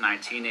 29th,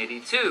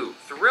 1982.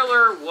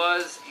 Thriller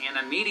was an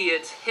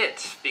immediate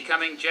hit,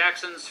 becoming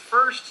Jackson's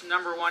first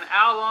 #1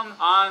 album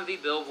on the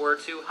Billboard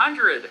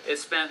 200. It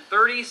spent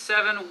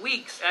 37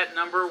 weeks at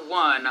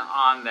 #1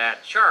 on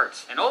that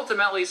chart, and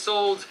ultimately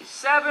sold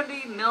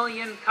 70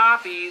 million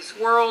copies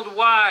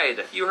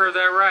worldwide. You heard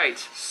that right.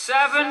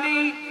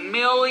 70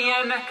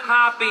 million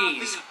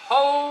copies.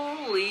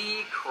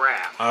 Holy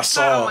crap. Not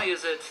only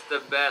is it the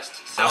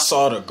best selling, I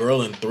saw the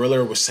girl in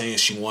Thriller was saying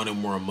she wanted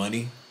more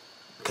money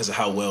because of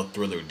how well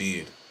Thriller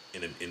did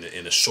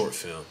in a short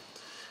film.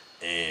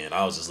 And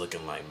I was just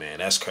looking like, man,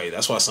 that's crazy.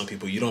 That's why some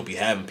people, you don't be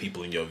having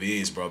people in your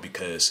vids, bro,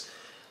 because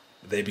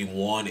they be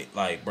wanting,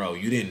 like, bro,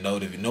 you didn't know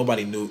that,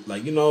 nobody knew,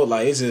 like, you know,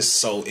 like, it's just,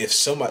 so if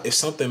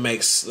something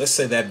makes, let's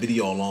say that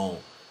video alone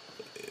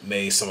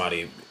made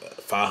somebody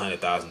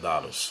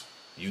 $500,000,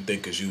 you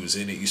think because you was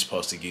in it, you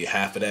supposed to get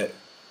half of that?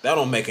 That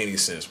don't make any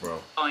sense,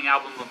 bro. Selling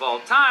album of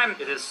all time,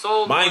 it has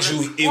sold, mind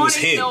you, it was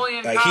him.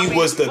 Like, he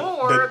was the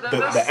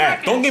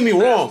act. Don't get me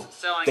wrong.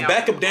 The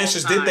backup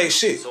dancers did they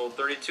shit. Sold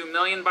 32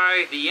 million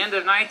by the end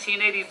of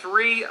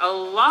 1983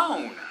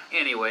 alone.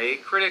 Anyway,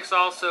 critics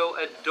also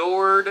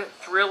adored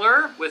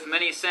Thriller, with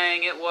many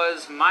saying it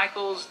was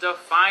Michael's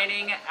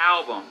defining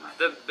album,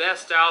 the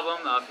best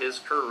album of his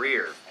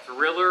career.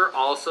 Thriller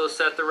also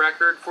set the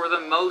record for the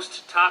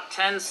most top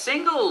 10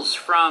 singles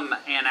from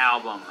an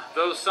album.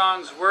 Those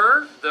songs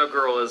were The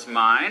Girl Is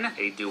Mine,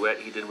 a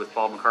duet he did with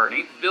Paul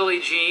McCartney, Billie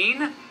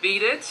Jean,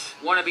 Beat It,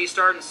 Wanna Be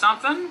Startin'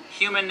 Something,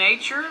 Human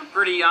Nature,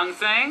 Pretty Young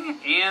Thing,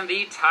 and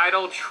the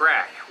title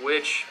track,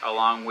 which,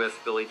 along with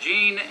Billie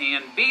Jean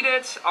and Beat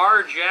It,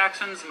 are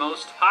Jackson's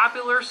most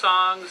popular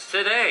songs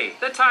today.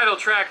 The title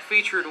track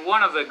featured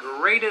one of the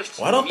greatest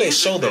Why don't they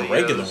show the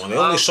regular one? They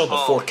only show the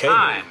 4K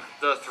one.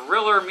 The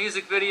Thriller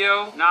music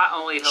video not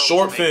only helped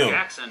Short make film.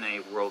 Jackson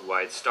a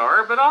worldwide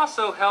star, but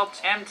also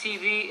helped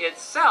MTV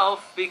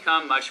itself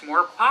become much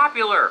more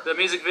popular. The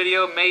music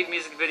video made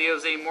music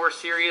videos a more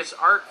serious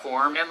art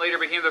form and later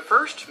became the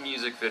first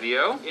music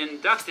video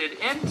inducted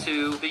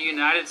into the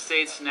United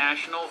States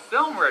National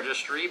Film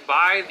Registry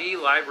by the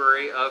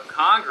Library of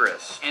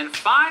Congress. And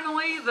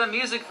finally, the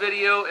music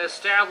video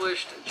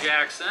established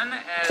Jackson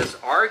as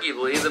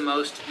arguably the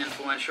most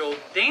influential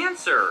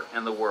dancer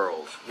in the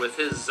world, with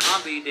his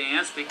zombie dance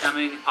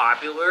becoming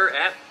popular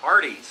at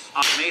parties.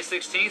 On May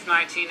 16,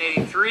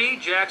 1983,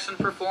 Jackson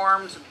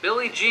performed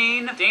Billie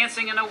Jean,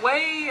 dancing in a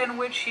way in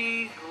which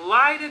he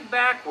glided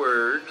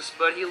backwards,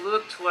 but he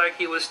looked like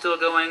he was still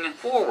going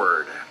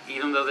forward,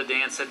 even though the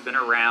dance had been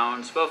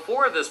around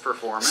before this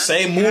performance.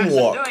 Say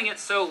moonwalk. Jackson doing it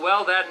so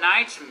well that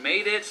night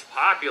made it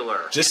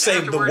popular. Just And say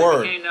the afterward, word.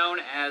 It became known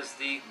as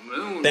the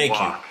moonwalk. Thank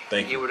you.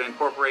 Thank He you. would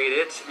incorporate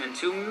it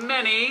into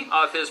many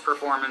of his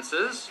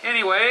performances.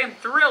 Anyway,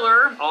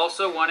 Thriller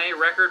also won a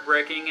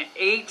record-breaking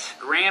 8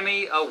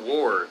 Grammy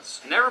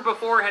Awards. Never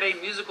before had a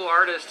musical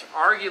artist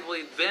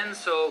arguably been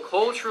so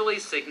culturally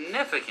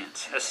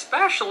significant,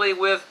 especially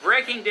with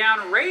breaking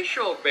down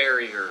racial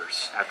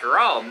barriers. After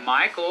all,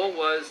 Michael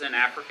was an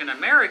African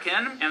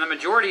American, and the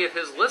majority of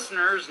his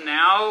listeners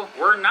now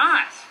were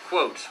not.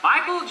 Quote,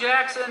 Michael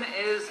Jackson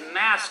is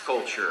mass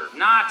culture,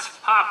 not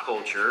pop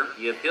culture.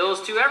 He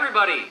appeals to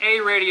everybody, a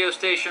radio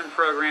station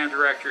program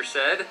director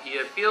said. He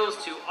appeals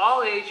to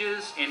all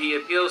ages, and he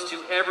appeals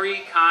to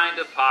every kind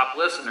of pop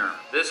listener.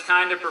 This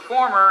kind of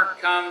performer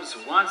comes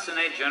once in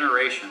a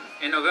generation.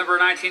 In November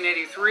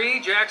 1983,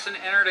 Jackson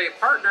entered a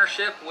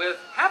partnership with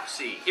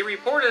Pepsi. He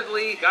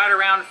reportedly got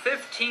around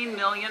 $15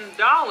 million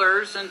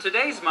in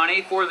today's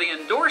money for the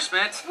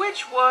endorsement,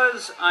 which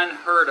was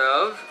unheard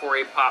of for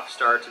a pop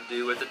star to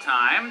do at the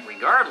time.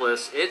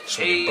 Regardless, it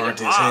paid burnt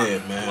his off.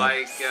 head, man.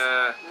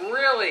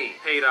 Really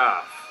paid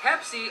off.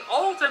 Pepsi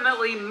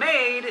ultimately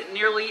made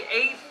nearly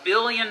 $8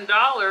 billion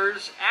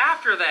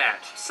after that.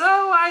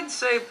 So I'd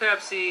say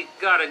Pepsi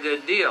got a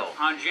good deal.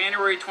 On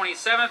January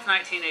 27th,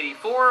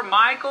 1984,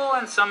 Michael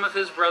and some of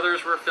his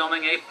brothers were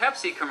filming a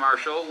Pepsi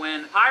commercial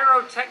when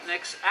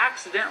pyrotechnics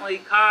accidentally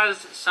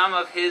caused some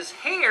of his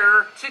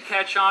hair to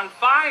catch on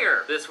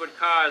fire. This would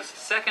cause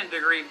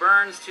second-degree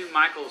burns to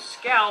Michael's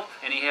scalp,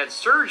 and he had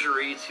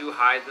surgery to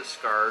hide the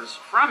scars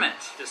from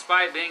it.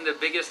 Despite being the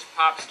biggest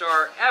pop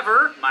star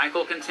ever,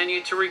 Michael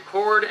continued to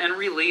record and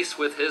release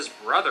with his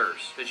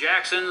brothers. The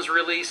Jacksons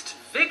released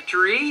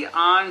Victory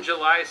on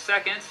July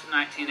 2nd,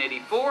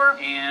 1984,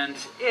 and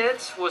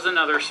it was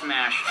another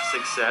smash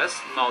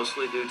success,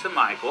 mostly due to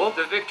Michael.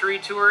 The Victory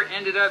tour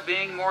ended up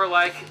being more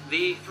like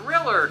the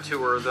Thriller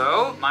tour,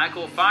 though.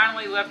 Michael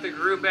finally left the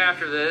group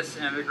after this,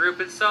 and the group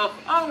itself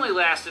only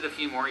lasted a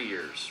few more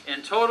years.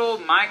 In total,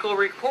 Michael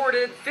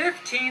recorded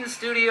 15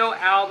 studio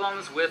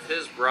albums with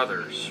his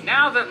brothers.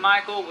 Now that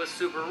Michael was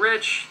super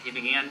rich, he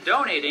began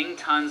donating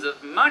tons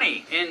of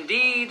money.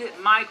 Indeed,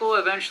 Michael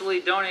eventually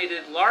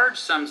donated large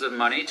sums of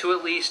money to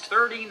at least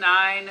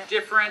 39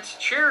 different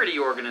charity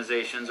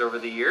organizations over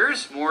the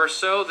years, more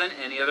so than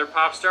any other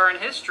pop star in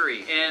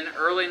history. In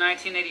early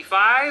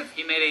 1985,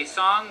 he made a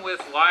song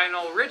with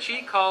Lionel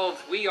Richie called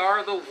We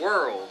Are the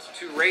World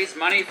to raise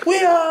money for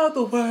We are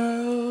the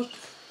world.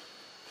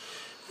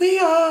 We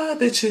are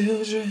the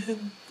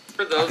children.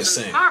 those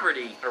in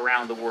poverty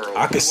around the world.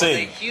 I can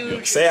sing.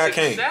 Say I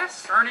can't.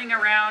 Success, earning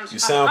around You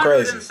sound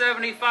crazy.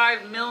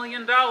 $175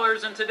 million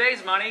in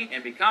today's money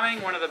and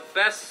becoming one of the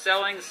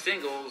best-selling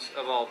singles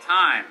of all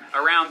time.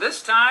 Around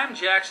this time,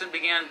 Jackson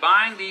began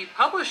buying the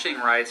publishing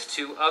rights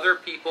to other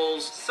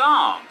people's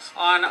songs.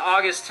 On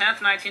August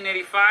 10th,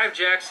 1985,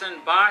 Jackson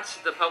bought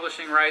the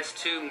publishing rights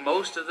to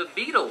most of the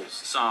Beatles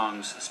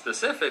songs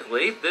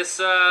specifically.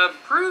 This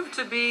proved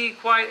to be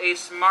quite a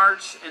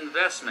smart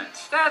investment.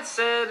 That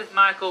said,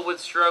 Michael would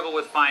struggle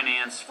with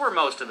finance for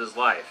most of his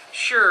life.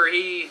 Sure,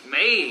 he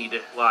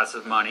made lots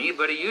of money,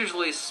 but he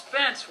usually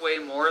spent way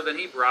more than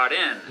he brought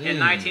in. In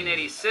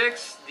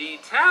 1986, the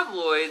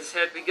tabloids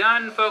had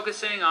begun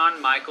focusing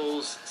on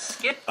Michael's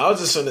skin. I was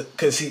just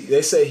because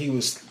they say he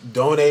was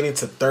donating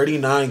to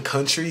 39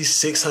 countries.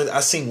 600.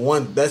 I seen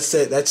one that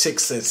chick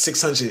said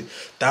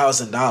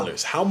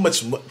 $600,000. How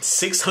much?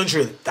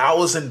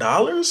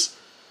 $600,000?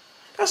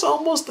 That's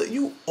almost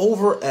you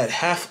over at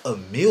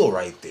 $500,000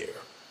 right there.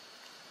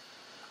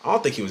 I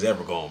don't think he was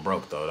ever going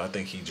broke though. I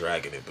think he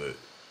dragging it, but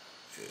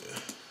yeah.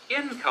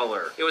 Skin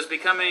color. It was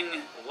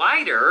becoming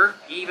lighter,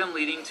 even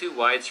leading to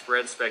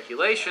widespread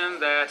speculation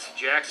that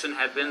Jackson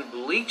had been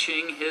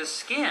bleaching his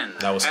skin.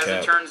 That was As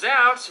cap. it turns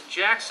out,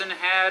 Jackson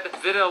had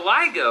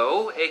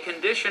vitiligo, a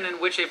condition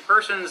in which a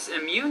person's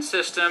immune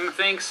system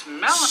thinks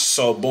melanin.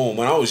 So boom,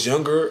 when I was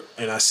younger,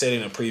 and I said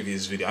in a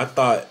previous video, I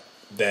thought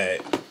that,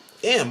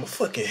 damn, my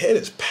fucking head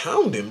is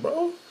pounding,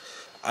 bro.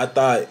 I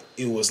thought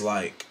it was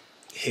like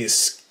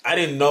his. I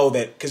didn't know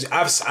that because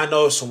I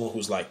know someone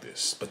who's like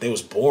this, but they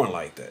was born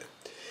like that.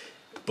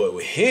 But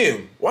with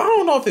him, well, I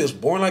don't know if he was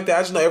born like that.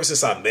 I just know ever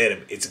since I met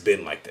him, it's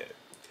been like that.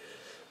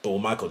 But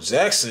with Michael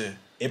Jackson,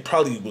 it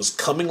probably was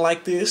coming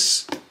like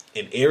this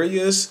in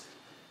areas,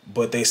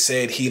 but they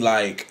said he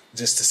like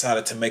just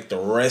decided to make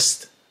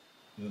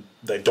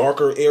the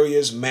darker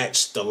areas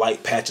match the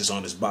light patches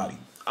on his body.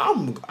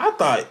 I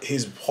thought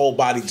his whole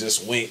body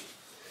just went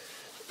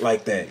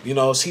like that. You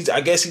know,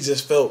 I guess he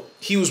just felt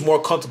he was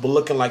more comfortable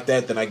looking like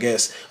that than I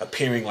guess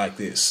appearing like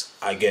this,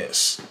 I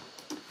guess.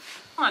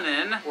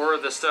 Melanin, or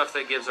the stuff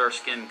that gives our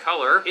skin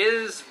color,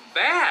 is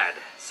bad,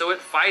 so it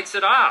fights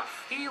it off.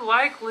 He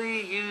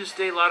likely used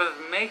a lot of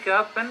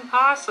makeup and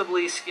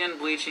possibly skin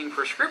bleaching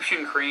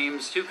prescription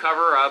creams to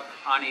cover up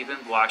uneven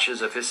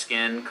blotches of his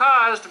skin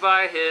caused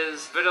by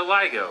his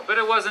vitiligo. But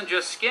it wasn't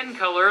just skin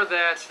color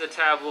that the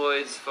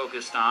tabloids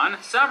focused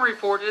on. Some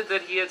reported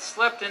that he had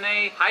slept in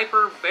a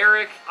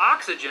hyperbaric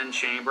oxygen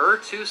chamber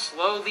to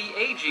slow the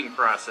aging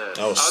process.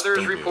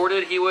 Others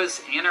reported he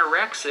was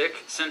anorexic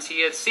since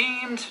he had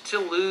seemed to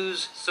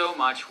lose so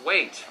much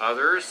weight.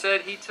 Others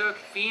said he took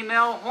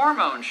female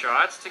hormone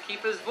shots to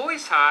keep his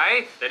voice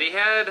high, that he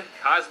had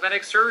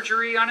cosmetic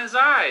surgery on his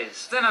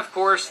eyes. Then, of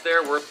course,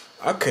 there were...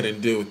 I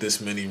couldn't deal with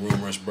this many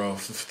rumors, bro.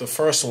 The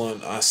first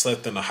one, I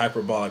slept in a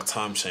hyperbolic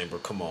time chamber.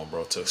 Come on,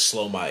 bro, to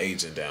slow my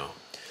aging down.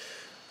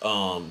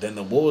 Then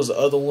what was the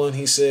other one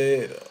he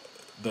said?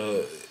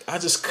 I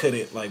just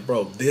couldn't, like,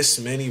 bro, this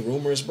many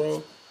rumors,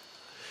 bro.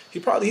 He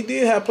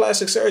did have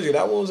plastic surgery.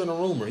 That one wasn't a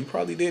rumor. He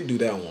probably did do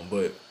that one,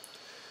 but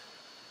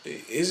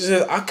it's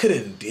just, I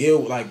couldn't deal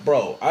with, like,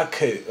 bro, I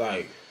could,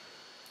 like,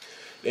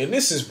 and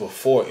this is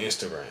before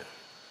Instagram,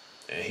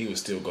 and he was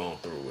still going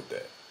through with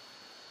that.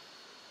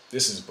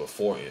 This is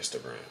before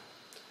Instagram,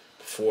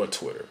 before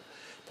Twitter,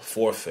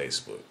 before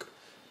Facebook,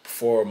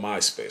 before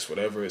MySpace,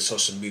 whatever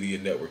social media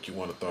network you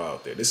want to throw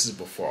out there. This is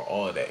before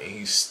all of that, and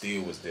he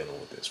still was dealing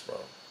with this,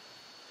 bro.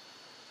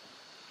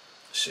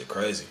 Shit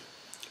crazy.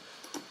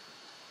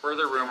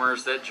 Further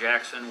rumors that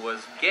Jackson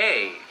was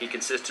gay. He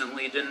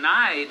consistently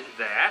denied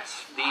that.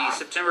 The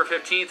September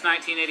 15th,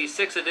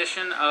 1986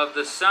 edition of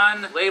The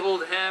Sun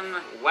labeled him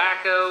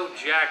Wacko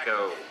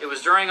Jacko. It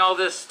was during all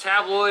this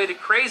tabloid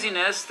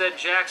craziness that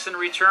Jackson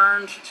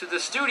returned to the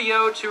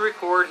studio to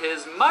record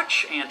his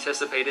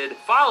much-anticipated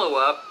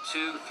follow-up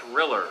to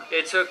Thriller.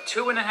 It took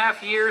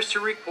 2.5 years to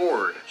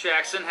record.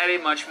 Jackson had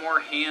a much more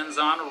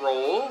hands-on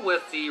role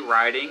with the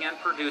writing and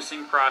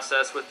producing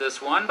process with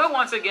this one, but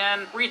once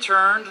again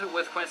returned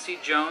with Quincy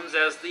Jones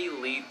as the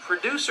lead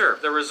producer.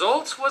 The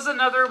result was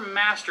another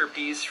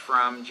masterpiece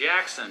from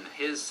Jackson,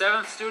 his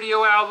 7th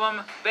studio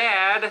album,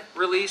 Bad,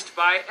 released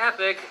by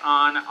Epic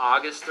on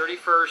August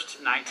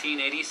 31st,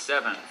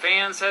 1987.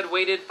 Fans had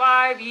waited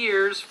 5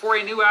 years for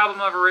a new album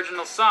of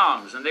original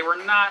songs, and they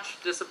were not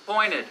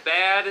disappointed.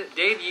 Bad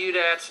debuted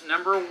at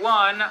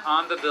 #1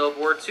 on the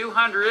Billboard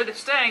 200,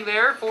 staying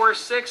there for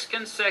 6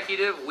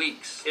 consecutive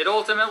weeks. It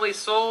ultimately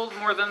sold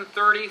more than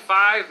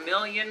 35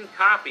 million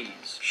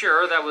copies.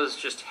 Sure, that was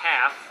just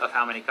half of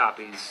how many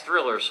copies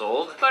Thriller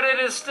sold, but it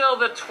is still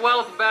the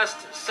 12th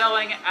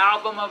best-selling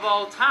album of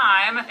all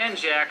time and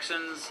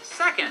Jackson's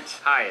 2nd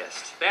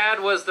highest.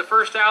 Bad was the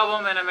first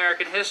album in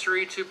American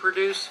history to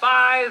produce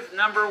 5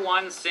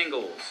 #1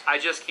 singles. I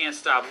Just Can't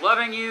Stop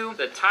Loving You,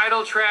 the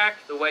title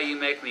track, The Way You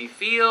Make Me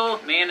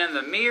Feel, Man in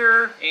the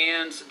Mirror,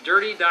 and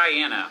Dirty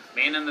Diana.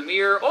 Man in the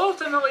Mirror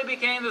ultimately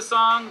became the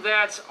song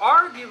that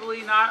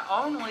arguably not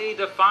only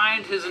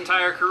defined his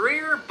entire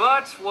career,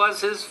 but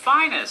was his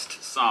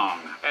finest song.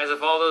 As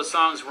if all those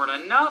songs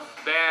weren't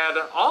enough, Bad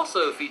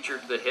also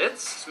featured the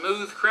hits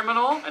Smooth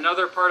Criminal,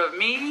 Another Part of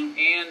Me,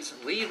 and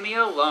Leave Me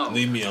Alone.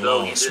 Leave Me Alone,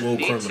 Though he Smooth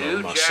didn't need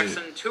Criminal, to,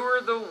 Jackson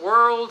toured the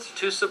world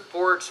to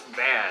support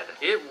Bad.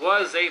 It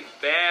was a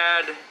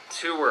bad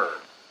tour.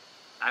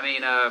 I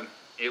mean,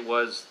 it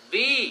was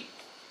the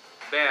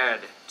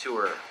Bad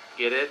tour.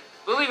 Get it?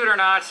 Believe it or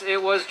not,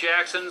 it was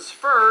Jackson's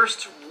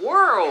first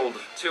world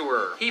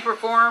tour. He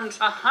performed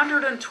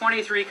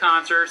 123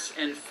 concerts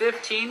in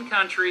 15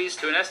 countries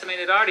to an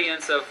estimated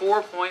audience of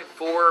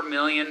 4.4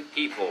 million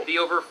people. The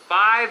over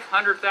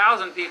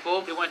 500,000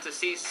 people who went to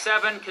see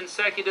 7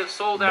 consecutive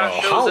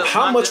sold-out shows at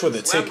how much were the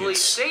London's Wembley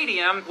tickets?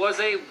 Stadium was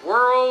a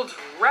world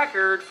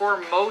record for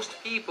most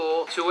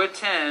people to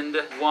attend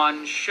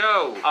one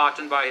show.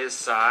 Often by his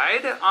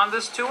side on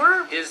this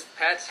tour, his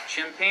pet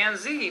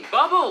chimpanzee,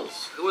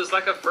 Bubbles, who was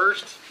like a first.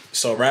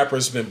 So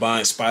rappers been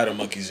buying spider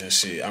monkeys and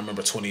shit. I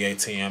remember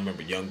 2018. I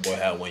remember Young Boy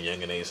had one,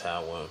 Young and Ace had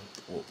one,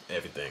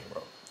 everything,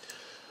 bro.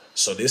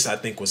 So this, I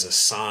think, was a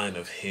sign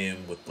of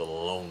him with the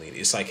loneliness.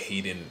 It's like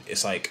he didn't.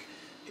 It's like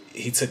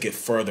he took it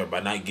further by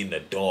not getting a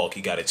dog.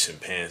 He got a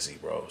chimpanzee,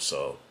 bro.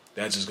 So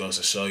that just goes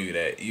to show you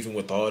that even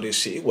with all this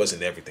shit, it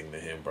wasn't everything to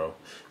him, bro.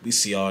 We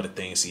see all the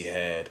things he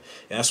had,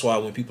 and that's why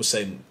when people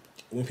say,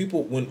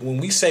 when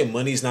we say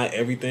money's not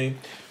everything,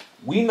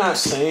 we not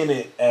saying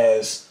it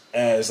as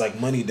like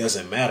money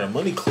doesn't matter.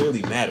 Money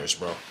clearly matters,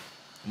 bro.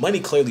 Money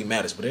clearly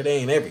matters, but it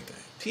ain't everything.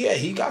 Yeah,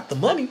 he got the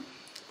money,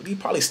 but he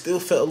probably still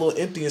felt a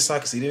little empty inside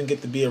because he didn't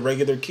get to be a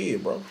regular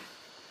kid, bro.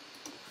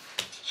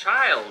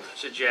 child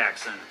to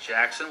Jackson.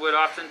 Jackson would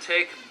often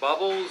take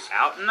Bubbles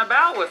out and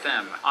about with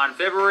him. On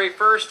February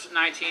 1st,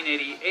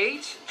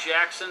 1988,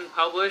 Jackson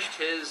published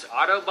his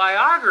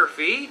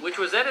autobiography, which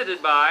was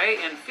edited by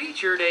and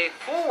featured a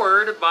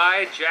foreword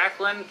by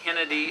Jacqueline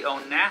Kennedy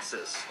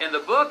Onassis. In the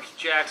book,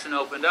 Jackson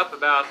opened up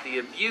about the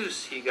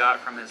abuse he got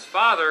from his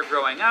father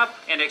growing up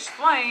and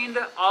explained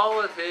all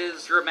of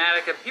his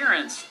dramatic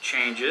appearance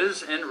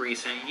changes in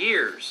recent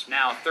years.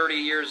 Now 30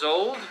 years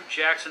old,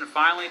 Jackson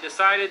finally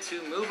decided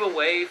to move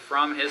away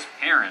from his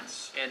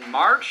parents. In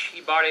March,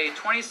 he bought a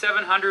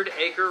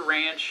 2,700-acre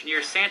ranch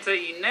near Santa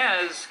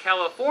Ynez,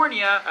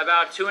 California,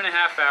 about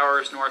 2.5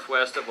 hours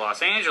northwest of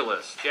Los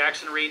Angeles.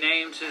 Jackson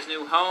renamed his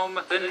new home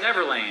the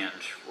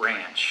Neverland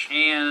Ranch,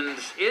 and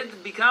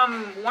it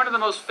became one of the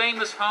most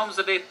famous homes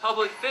of a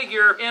public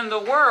figure in the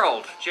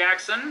world.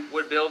 Jackson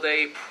would build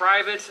a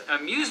private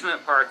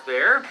amusement park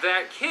there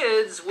that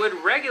kids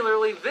would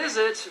regularly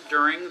visit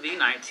during the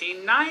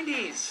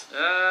 1990s.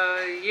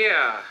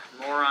 Yeah,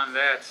 more on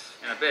that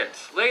in a bit.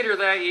 Later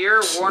that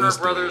year, Warner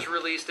Brothers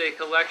released a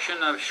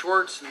collection of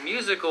short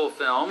musical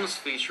films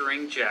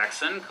featuring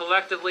Jackson,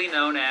 collectively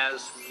known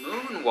as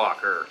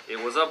Moonwalker.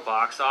 It was a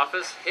box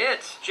office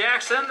hit.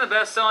 Jackson, the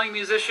best-selling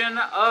musician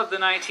of the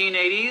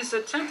 1980s,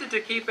 attempted to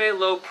keep a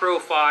low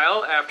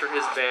profile after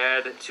his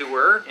bad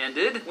tour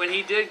ended. When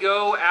he did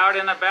go out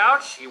and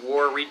about, he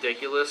wore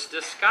ridiculous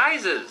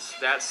disguises.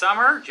 That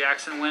summer,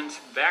 Jackson went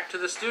back to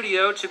the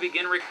studio to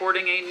begin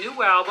recording a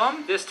new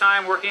album, this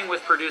time working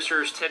with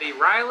producers Teddy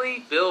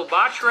Riley, Bill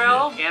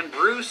Bottrell, and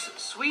Bruce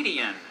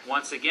Sweetian.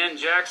 Once again,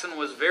 Jackson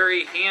was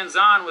very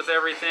hands-on with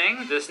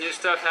everything. This new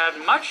stuff had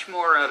much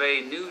more of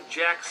a new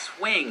Jack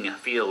swing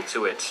feel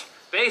to it.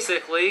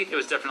 Basically, it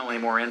was definitely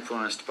more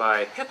influenced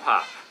by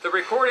hip-hop. The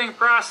recording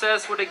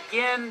process would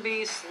again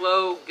be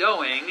slow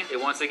going. It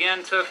once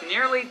again took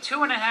nearly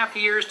 2.5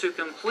 years to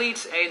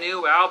complete a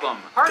new album.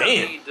 Part of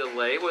the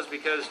delay was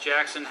because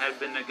Jackson had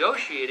been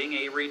negotiating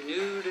a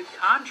renewed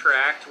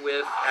contract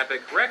with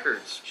Epic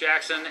Records.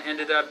 Jackson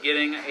ended up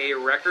getting a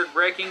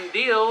record-breaking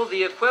deal,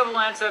 the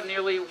equivalent of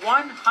nearly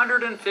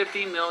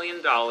 $150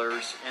 million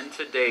in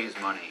today's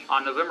money.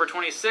 On November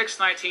 26,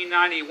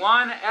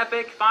 1991,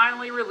 Epic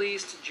finally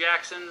released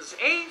Jackson's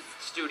 8th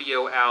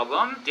studio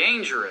album,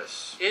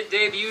 Dangerous. It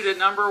debuted at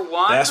 #1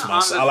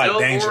 on the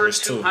Billboard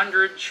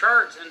 200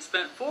 chart and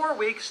spent 4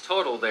 weeks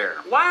total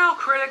there. While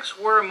critics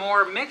were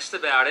more mixed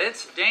about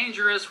it,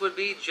 Dangerous would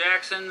be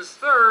Jackson's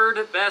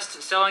 3rd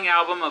best-selling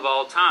album of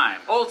all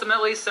time,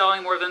 ultimately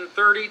selling more than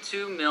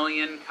 32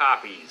 million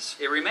copies.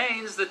 It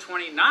remains the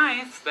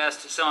 29th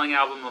best-selling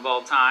album of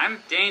all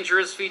time.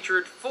 Dangerous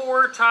featured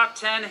 4 top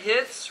 10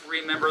 hits: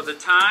 Remember the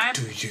Time.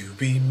 Do you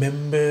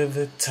remember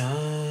the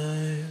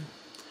time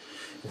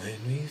when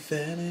we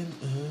fell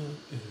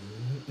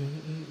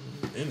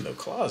in the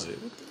closet?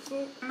 What the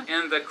fuck?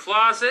 In the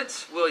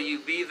Closet, Will You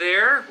Be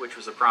There, which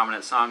was a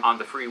prominent song on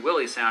the Free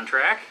Willy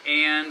soundtrack,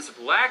 and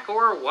Black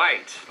or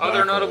White.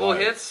 Other notable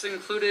hits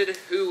included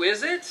Who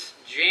Is It?,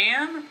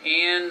 Jam,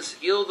 and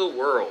Heal the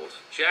World.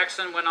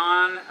 Jackson went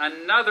on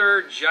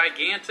another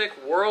gigantic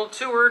world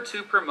tour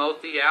to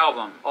promote the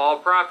album. All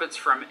profits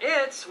from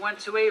it went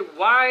to a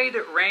wide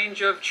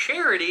range of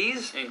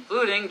charities,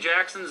 including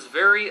Jackson's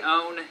very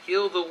own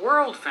Heal the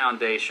World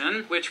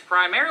Foundation, which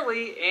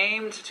primarily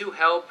aimed to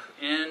help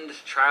end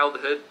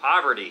childhood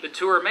poverty. The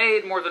tour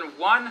made more than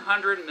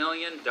 $100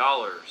 million.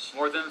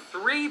 More than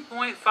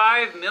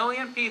 3.5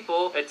 million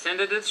people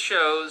attended its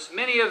shows.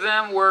 Many of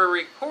them were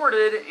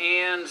recorded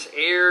and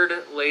aired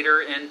later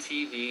in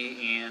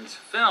TV and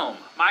film.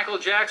 Michael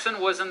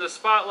Jackson was in the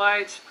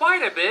spotlight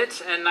quite a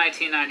bit in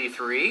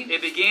 1993.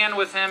 It began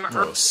with him...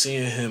 Bro,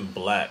 seeing him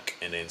black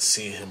and then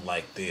seeing him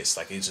like this,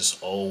 like, it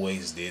just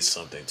always did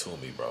something to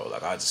me, bro.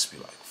 Like, I just be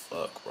like,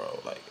 fuck, bro.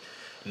 Like,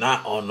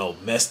 not on no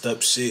messed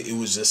up shit. It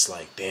was just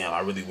like, damn, I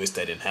really wish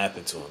that didn't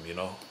happen to him, you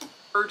know?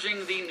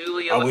 Urging the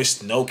newly I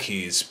wish no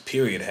kids,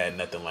 period, had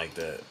nothing like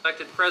that.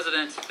 Elected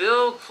President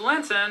Bill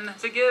Clinton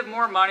to give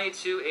more money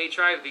to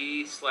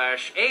HIV/AIDS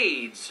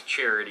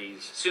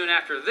charities. Soon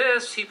after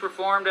this, he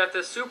performed at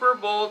the Super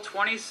Bowl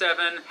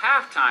 27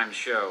 halftime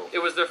show. It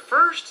was the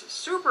first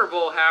Super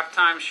Bowl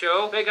halftime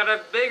show that got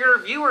a bigger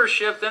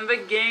viewership than the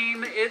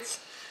game itself.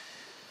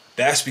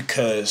 That's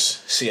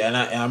because, see, and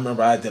I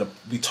remember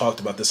we talked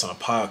about this on a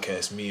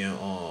podcast, me and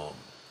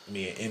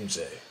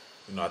MJ.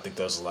 You know, I think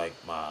that was like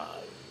my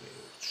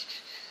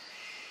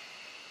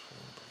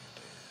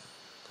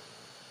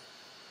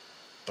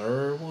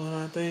 3rd one,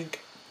 I think.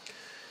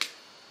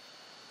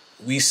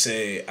 I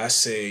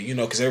say, you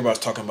know, because everybody's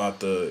talking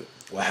about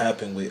what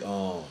happened with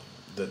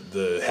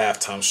the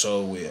halftime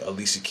show with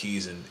Alicia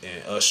Keys and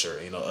Usher.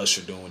 You know,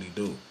 Usher doing what he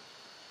do.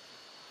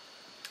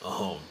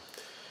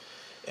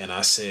 And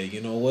I said,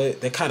 you know what?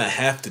 They kind of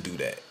have to do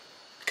that.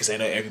 Because they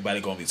know everybody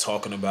going to be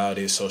talking about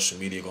it. Social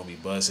media going to be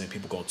buzzing.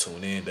 People going to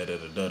tune in.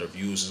 The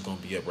views is going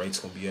to be up. Rates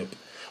going to be up.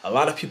 A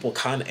lot of people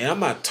kind of... And I'm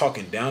not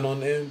talking down on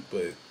them,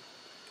 but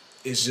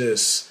it's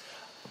just...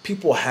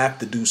 People have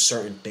to do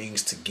certain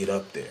things to get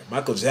up there.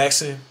 Michael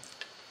Jackson,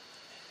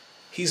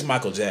 he's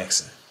Michael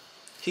Jackson.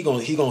 he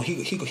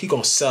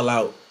gonna sell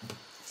out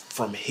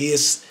from him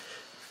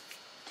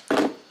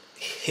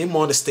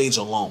on the stage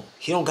alone.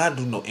 He don't gotta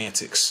do no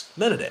antics.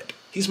 None of that.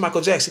 He's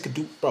Michael Jackson. He could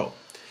do, bro.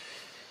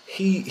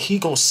 He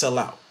gonna sell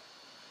out.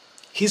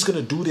 He's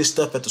gonna do this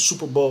stuff at the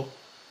Super Bowl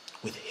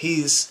with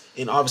his,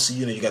 and obviously,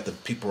 you know, you got the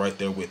people right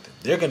there with him.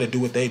 They're gonna do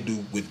what they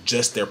do with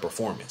just their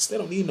performance. They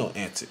don't need no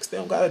antics. They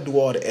don't gotta do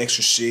all the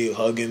extra shit,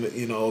 hugging,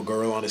 you know, a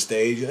girl on the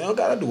stage. They don't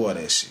gotta do all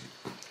that shit.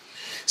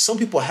 Some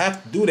people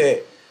have to do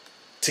that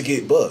to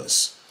get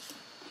buzz.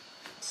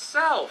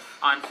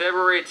 On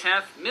February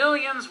 10th,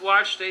 millions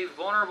watched a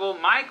vulnerable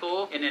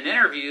Michael in an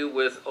interview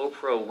with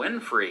Oprah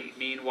Winfrey.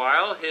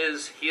 Meanwhile,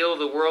 his Heal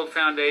the World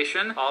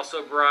Foundation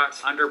also brought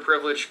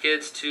underprivileged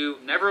kids to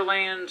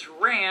Neverland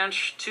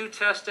Ranch to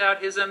test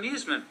out his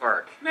amusement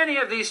park. Many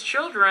of these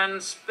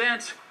children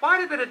spent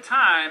quite a bit of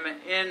time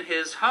in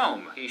his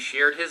home. He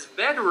shared his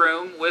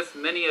bedroom with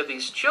many of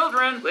these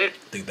children. I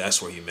think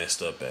that's where he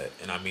messed up at,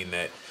 and I mean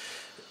that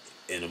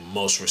in the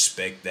most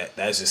respect.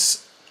 That's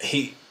just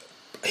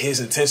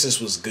his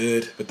intentions was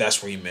good, but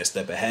that's where he messed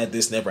up. And had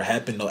this never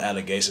happened, no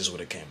allegations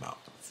would have came out.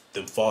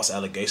 The false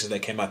allegations that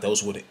came out,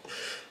 those wouldn't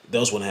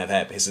have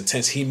happened.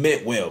 He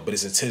meant well, but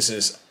his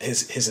intentions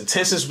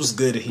was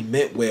good and he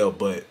meant well,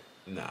 but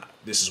nah,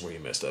 this is where he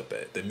messed up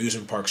at. The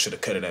amusement park should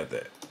have cut it at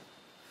that.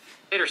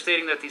 Later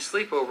stating that these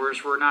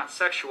sleepovers were not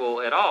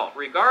sexual at all.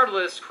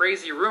 Regardless,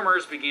 crazy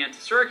rumors began to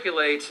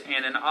circulate,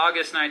 and in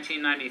August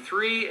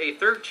 1993, a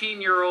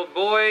 13-year-old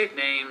boy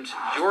named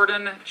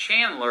Jordan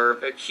Chandler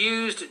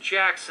accused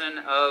Jackson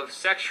of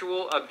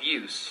sexual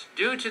abuse.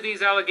 Due to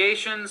these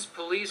allegations,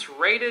 police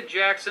raided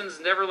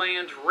Jackson's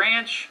Neverland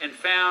Ranch and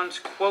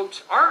found,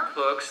 quote, art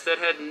books that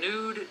had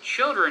nude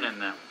children in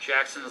them.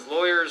 Jackson's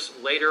lawyers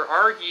later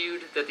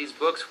argued that these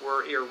books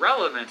were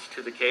irrelevant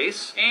to the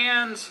case,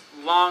 and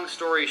long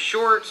story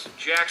short,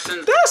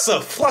 Jackson...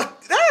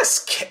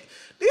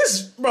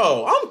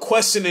 Bro, I'm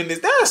questioning this.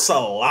 That's a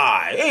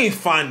lie. Ain't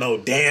find no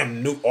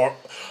damn new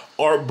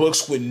art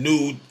books with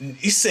nude...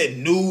 You said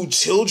nude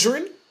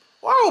children?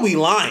 Why are we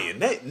lying?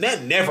 That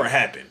never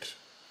happened.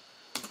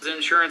 The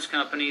insurance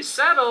company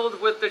settled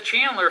with the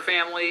Chandler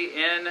family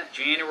in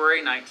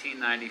January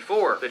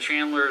 1994. The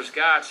Chandlers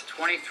got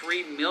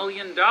 $23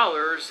 million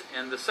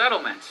in the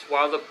settlement.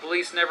 While the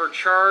police never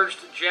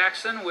charged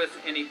Jackson with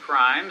any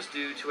crimes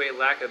due to a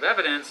lack of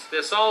evidence,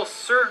 this all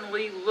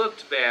certainly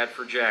looked bad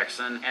for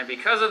Jackson, and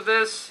because of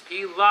this,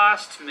 he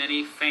lost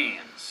many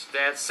fans.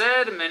 That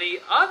said, many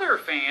other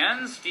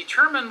fans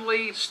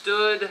determinedly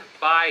stood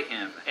by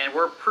him and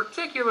were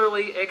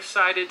particularly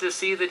excited to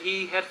see that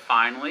he had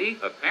finally,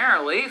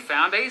 apparently,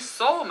 found a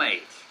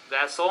soulmate.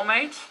 That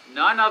soulmate?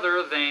 None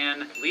other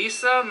than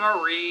Lisa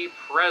Marie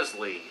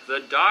Presley, the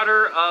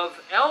daughter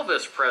of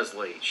Elvis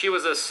Presley. She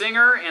was a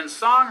singer and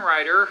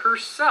songwriter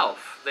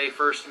herself. They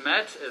first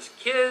met as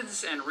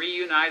kids and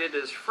reunited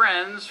as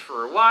friends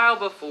for a while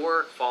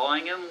before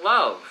falling in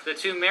love. The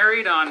two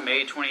married on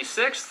May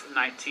 26,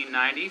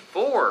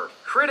 1994.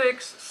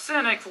 Critics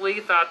cynically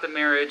thought the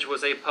marriage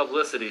was a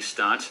publicity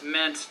stunt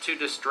meant to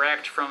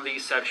distract from the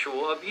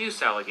sexual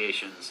abuse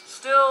allegations.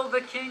 Still,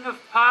 the king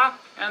of pop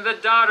and the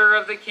daughter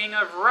of the king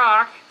of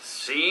rock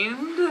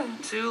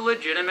seemed to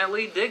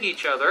legitimately dig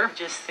each other.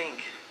 Just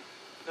think,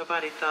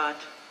 nobody thought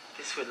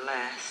this would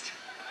last.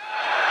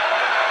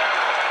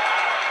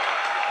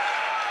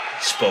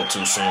 Spoke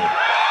too soon.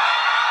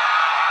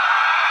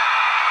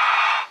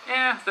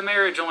 Yeah, the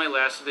marriage only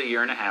lasted a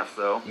year and a half,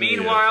 though.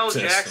 Meanwhile,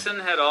 Jackson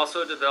had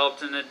also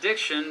developed an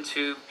addiction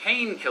to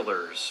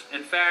painkillers.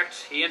 In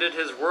fact, he ended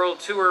his world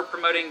tour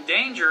promoting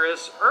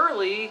Dangerous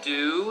early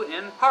due,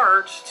 in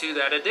part, to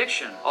that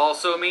addiction.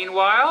 Also,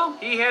 meanwhile,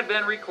 he had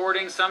been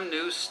recording some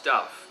new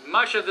stuff.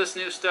 Much of this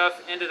new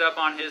stuff ended up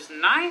on his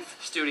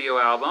 9th studio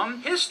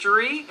album,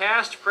 History,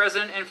 Past,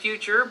 Present, and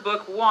Future,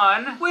 Book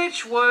 1,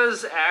 which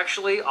was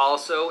actually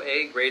also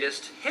a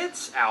greatest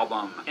hits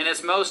album. In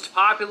its most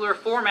popular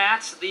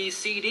format, the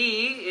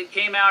CD, it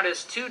came out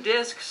as 2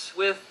 discs,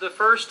 with the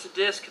first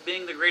disc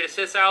being the greatest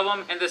hits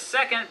album, and the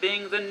second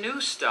being the new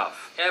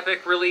stuff.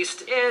 Epic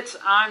released it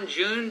on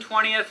June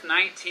 20th,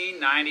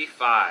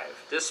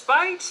 1995.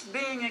 Despite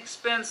being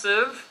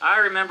expensive, I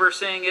remember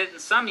seeing it in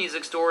some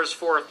music stores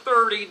for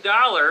 $30.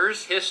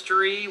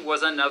 History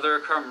was another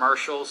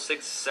commercial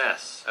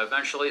success,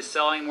 eventually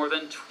selling more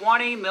than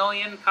 20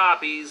 million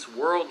copies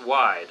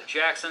worldwide.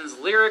 Jackson's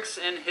lyrics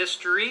in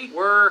History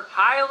were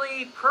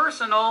highly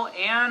personal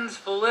and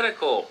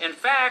political. In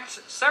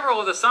fact,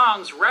 several of the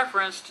songs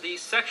referenced the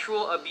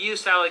sexual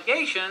abuse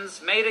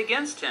allegations made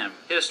against him.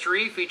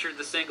 History featured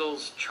the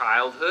singles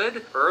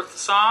Childhood, Earth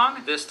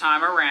Song, This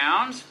Time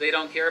Around, They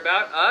Don't Care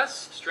About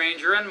Us,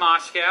 Stranger in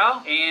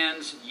Moscow,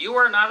 and You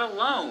Are Not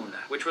Alone,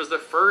 which was the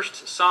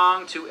first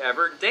song to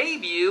ever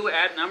debut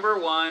at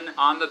 #1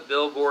 on the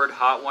Billboard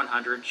Hot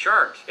 100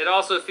 chart. It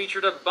also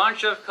featured a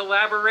bunch of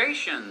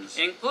collaborations,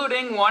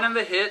 including one in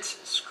the hit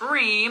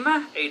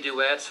Scream, a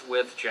duet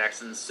with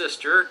Jackson's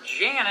sister,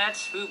 Janet,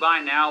 who by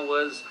now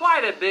was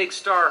quite a big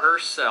star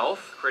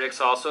herself.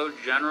 Critics also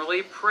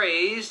generally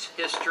praised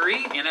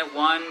History, and it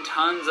won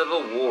tons of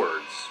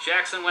awards.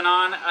 Jackson went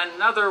on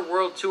another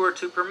world tour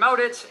to promote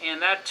it,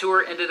 and that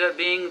tour ended up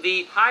being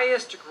the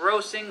highest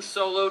grossing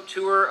solo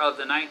tour of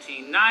the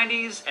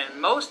 1990s and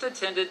most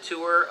attended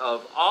tour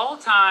of all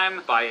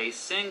time by a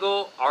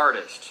single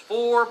artist.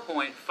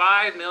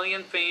 4.5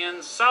 million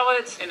fans saw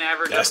it, an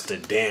average. That's the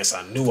dance.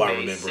 I knew I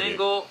remembered it. A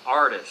single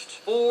artist.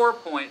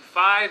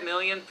 4.5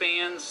 million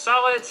fans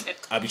saw it.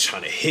 I be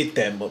trying to hit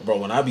that, bro.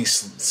 When I be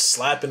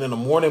slapping in the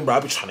morning, bro, I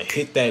be trying to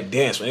hit that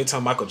dance.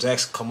 Anytime Michael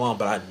Jackson come on,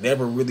 but I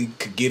never really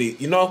could get it,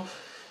 you know?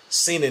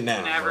 Seen it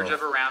now. An average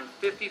of around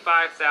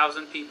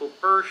 55,000 people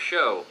per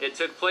show. It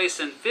took place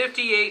in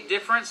 58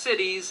 different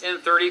cities in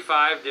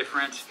 35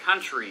 different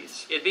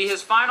countries. It'd be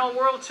his final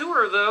world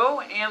tour,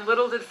 though, and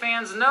little did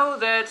fans know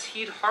that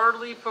he'd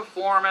hardly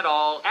perform at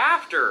all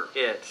after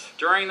it.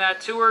 During that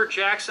tour,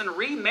 Jackson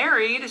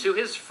remarried to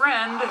his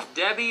friend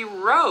Debbie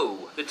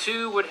Rowe. The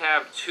two would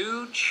have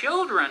 2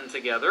 children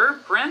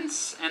together,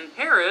 Prince and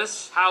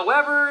Paris.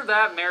 However,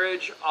 that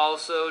marriage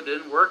also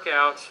didn't work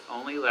out,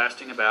 only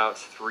lasting about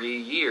 3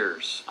 years.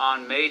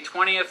 On May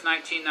 20th,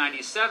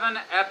 1997,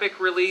 Epic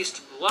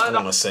released Blood.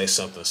 I want to say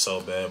something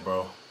so bad,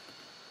 bro.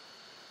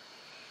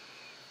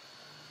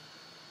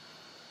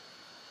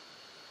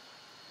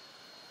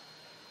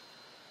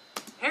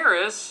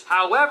 Paris.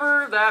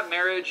 However, that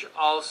marriage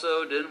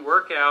also didn't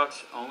work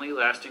out, only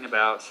lasting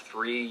about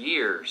 3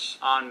 years.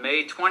 On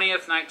May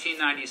 20th,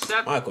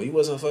 1997... Michael, you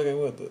wasn't fucking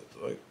with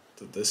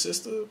the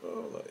sister,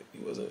 bro? Like,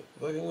 you wasn't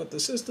fucking with the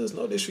sisters?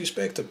 No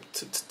disrespect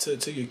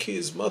to your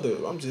kid's mother.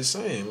 I'm just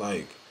saying,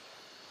 like...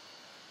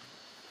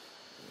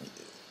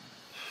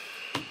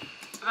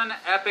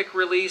 Epic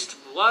released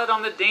Blood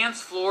on the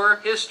Dance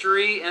Floor,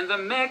 History in the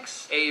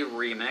Mix, a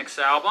remix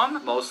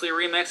album. Mostly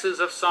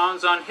remixes of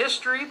songs on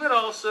History, but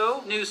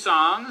also new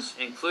songs,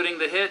 including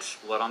the hit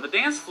Blood on the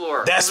Dance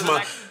Floor. That's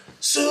my...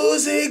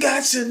 Susie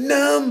got your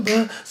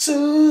number.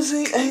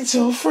 Susie ain't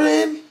your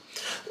friend.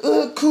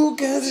 Look who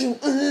got you.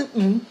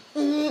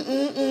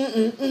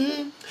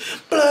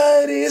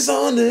 Blood is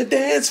on the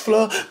dance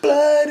floor.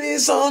 Blood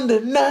is on the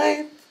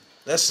night.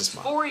 That's just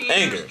my 4 years,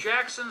 anger.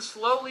 Jackson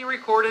slowly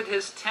recorded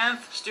his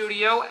 10th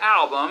studio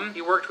album.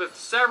 He worked with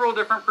several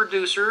different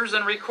producers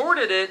and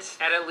recorded it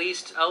at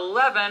least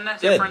 11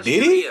 different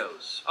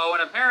studios. Oh,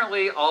 and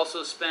apparently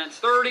also spent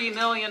 $30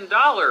 million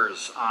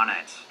on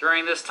it.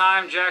 During this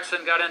time,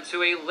 Jackson got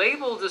into a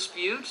label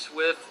dispute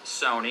with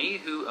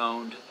Sony, who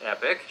owned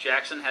Epic.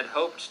 Jackson had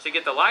hoped to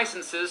get the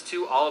licenses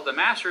to all of the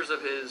masters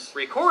of his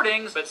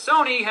recordings, but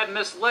Sony had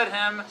misled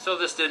him, so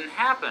this didn't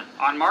happen.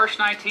 On March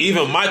 19th,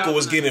 even Michael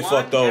was getting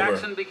fucked over.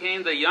 Jackson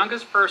became the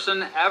youngest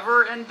person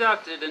ever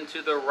inducted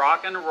into the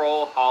Rock and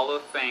Roll Hall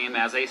of Fame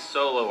as a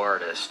solo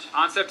artist.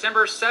 On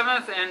September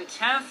 7th and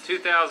 10th,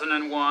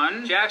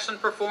 2001, Jackson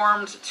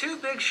performed 2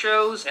 big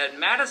shows at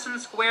Madison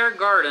Square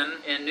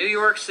Garden in New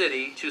York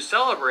City to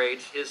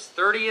celebrate his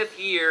 30th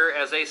year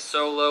as a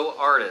solo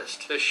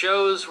artist. The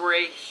shows were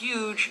a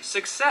huge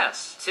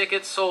success.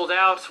 Tickets sold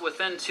out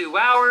within 2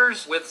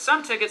 hours, with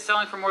some tickets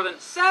selling for more than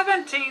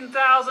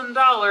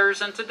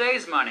 $17,000 in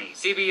today's money.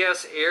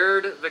 CBS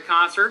aired the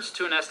concerts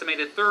to an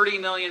estimated 30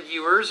 million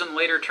viewers and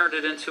later turned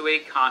it into a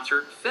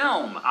concert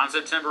film. On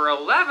September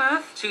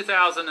 11th,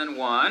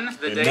 2001,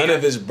 the day none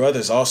of his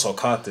brothers also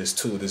caught this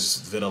too, this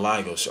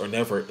vitiligo, or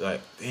never,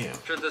 like, damn.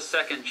 After the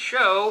second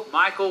show,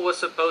 Michael was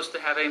supposed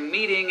to have a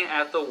meeting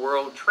at the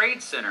World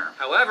Trade Center.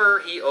 However,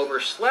 he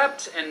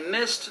overslept and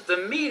missed the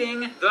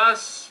meeting,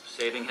 thus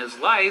saving his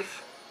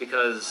life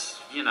because,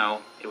 you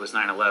know, it was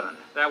 9/11.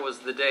 That was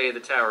the day the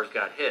towers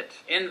got hit.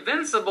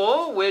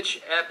 Invincible,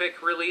 which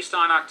Epic released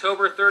on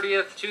October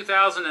 30th,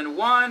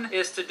 2001,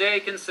 is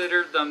today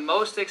considered the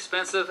most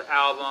expensive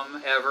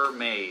album ever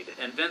made.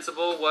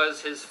 Invincible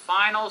was his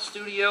final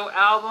studio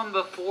album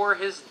before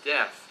his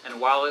death. And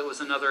while it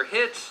was another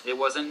hit, it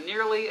wasn't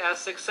nearly as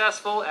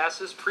successful as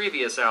his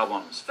previous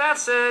albums. That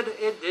said,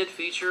 it did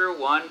feature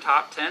 1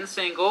 top 10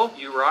 single,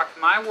 You Rock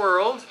My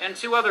World, and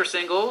 2 other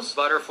singles,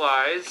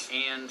 Butterflies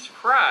and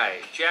Cry.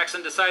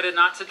 Jackson decided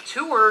not to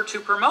tour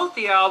to promote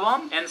the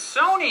album, and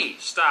Sony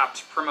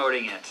stopped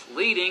promoting it,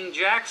 leading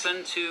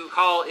Jackson to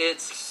call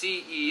its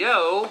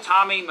CEO,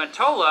 Tommy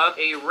Mottola,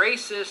 a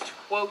racist,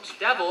 quote,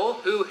 devil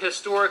who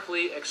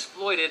historically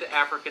exploited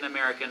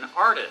African-American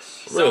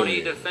artists.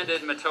 Really? Sony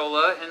defended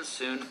Mottola and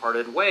soon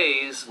parted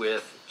ways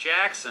with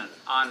Jackson.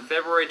 On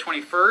February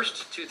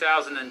 21st,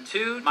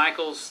 2002,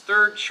 Michael's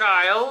 3rd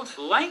child,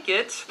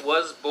 Blanket,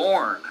 was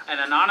born. An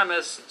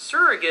anonymous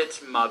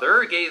surrogate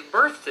mother gave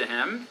birth to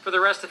him. For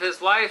the rest of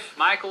his life,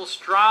 Michael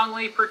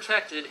strongly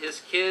protected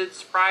his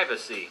kids'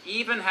 privacy,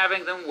 even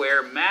having them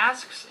wear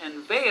masks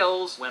and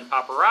veils when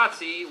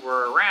paparazzi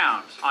were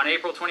around. On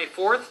April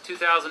 24th,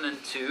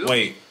 2002...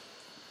 Wait,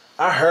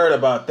 I heard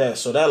about that.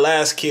 So that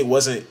last kid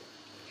wasn't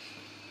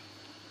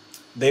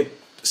they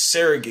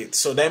surrogate.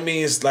 So that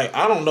means, like,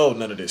 I don't know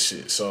none of this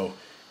shit. So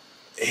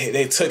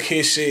they took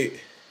his shit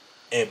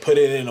and put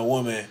it in a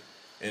woman,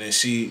 and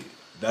then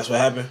that's what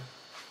happened.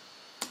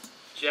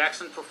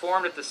 Jackson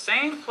performed at the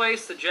same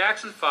place the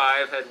Jackson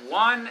 5 had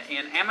won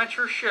an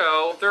amateur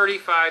show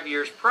 35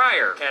 years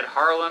prior, at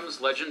Harlem's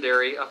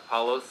legendary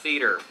Apollo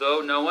Theater. Though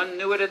no one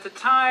knew it at the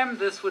time,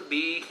 this would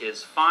be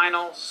his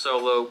final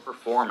solo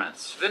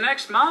performance. The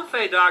next month,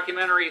 a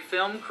documentary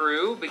film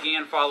crew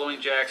began following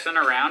Jackson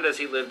around as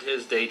he lived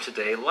his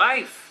day-to-day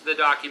life. The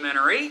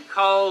documentary,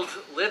 called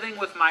Living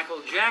with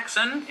Michael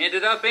Jackson,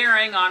 ended up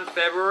airing on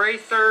February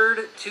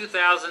 3rd,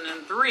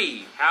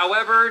 2003.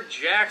 However,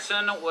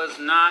 Jackson was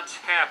not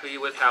happy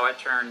with how it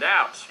turned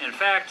out. In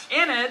fact,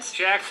 in it,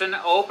 Jackson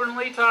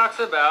openly talks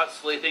about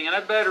sleeping in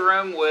a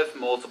bedroom with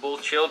multiple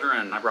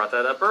children. I brought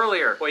that up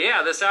earlier. Well,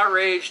 yeah, this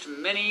outraged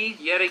many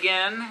yet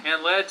again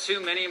and led to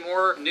many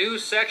more new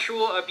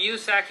sexual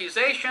abuse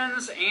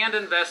accusations and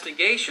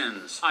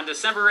investigations. On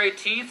December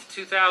 18th,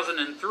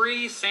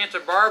 2003, Santa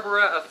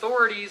Barbara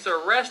authorities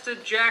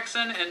arrested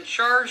Jackson and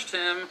charged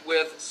him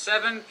with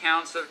 7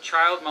 counts of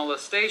child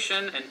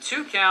molestation and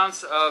 2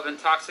 counts of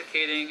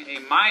intoxicating a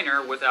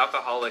minor with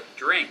alcoholic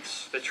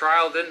drinks. The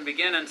trial didn't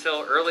begin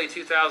until early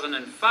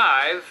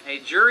 2005. A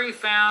jury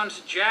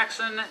found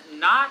Jackson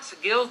not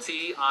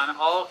guilty on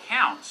all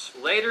counts.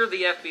 Later,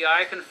 the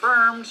FBI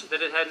confirmed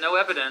that it had no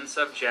evidence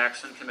of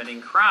Jackson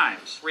committing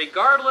crimes.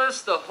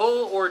 Regardless, the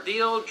whole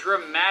ordeal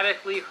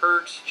dramatically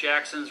hurt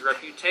Jackson's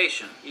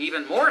reputation,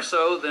 even more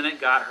so than it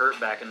got hurt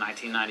back in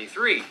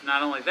 1993.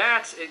 Not only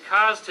that, it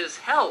caused his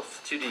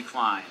health to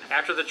decline.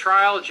 After the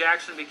trial,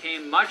 Jackson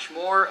became much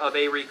more of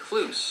a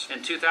recluse.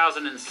 In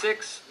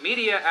 2006,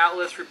 media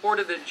outlets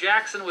reported that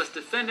Jackson was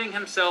defending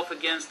himself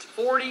against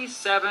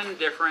 47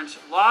 different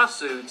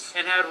lawsuits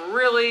and had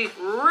really,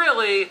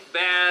 really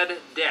bad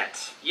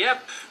debt.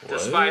 Yep,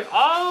 despite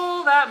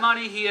all that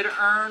money he had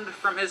earned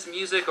from his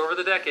music over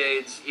the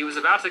decades, he was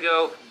about to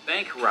go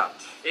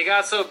bankrupt. It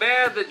got so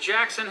bad that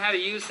Jackson had to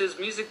use his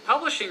music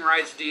publishing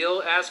rights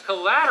deal as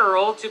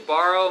collateral to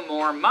borrow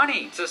more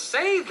money. To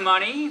save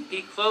money,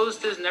 he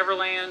closed his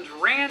Neverland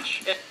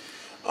ranch.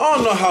 I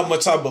don't know how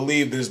much I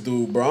believe this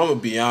dude, bro. I'm gonna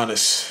be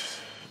honest.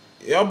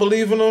 Y'all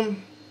believe in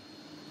him?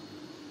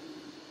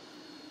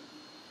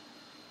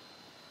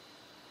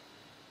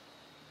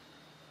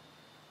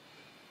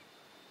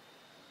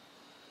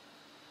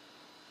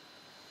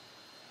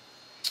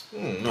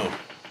 No.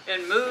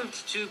 And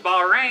moved to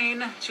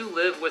Bahrain to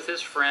live with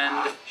his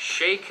friend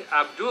Sheikh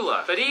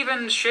Abdullah. But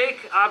even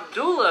Sheikh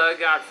Abdullah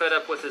got fed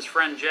up with his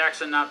friend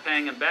Jackson not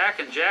paying him back,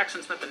 and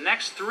Jackson spent the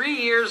next 3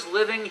 years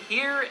living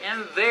here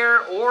and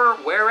there or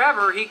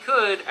wherever he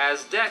could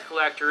as debt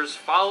collectors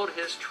followed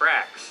his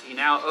tracks. He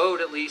now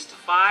owed at least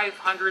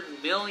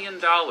 $500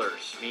 million.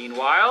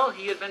 Meanwhile,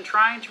 he had been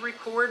trying to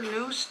record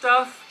new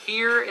stuff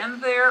here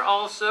and there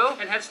also,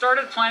 and had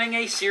started planning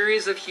a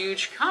series of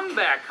huge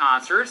comeback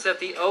concerts at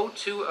the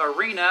O2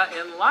 Arena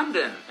in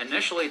London.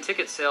 Initially,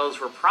 ticket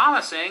sales were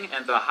promising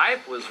and the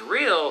hype was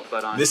real,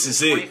 but on June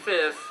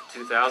 25th,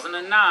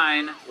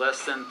 2009,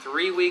 less than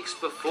 3 weeks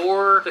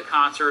before the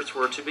concerts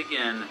were to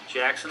begin,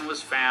 Jackson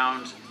was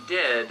found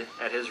dead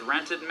at his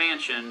rented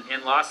mansion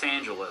in Los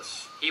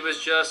Angeles. He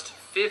was just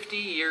 50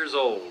 years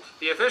old.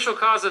 The official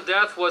cause of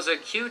death was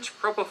acute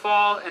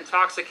propofol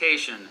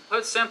intoxication.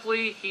 Put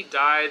simply, he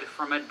died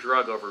from a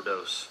drug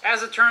overdose.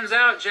 As it turns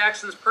out,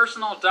 Jackson's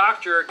personal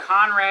doctor,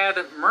 Conrad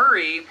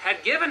Murray,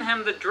 had given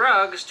him the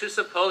drugs to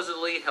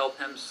supposedly help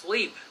him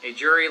sleep. A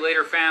jury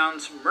later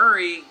found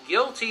Murray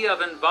guilty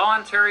of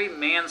involuntary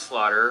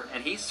manslaughter,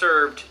 and he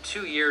served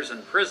 2 years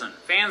in prison.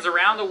 Fans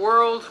around the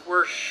world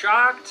were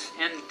shocked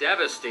and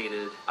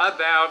devastated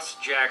about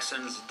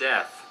Jackson's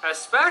death,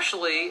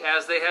 especially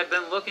as they had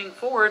been looking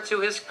forward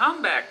to his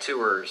comeback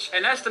tours.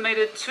 An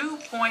estimated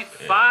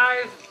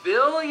 2.5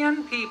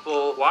 billion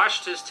people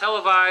watched his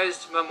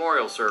televised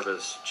memorial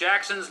service.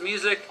 Jackson's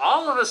music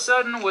all of a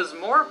sudden was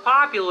more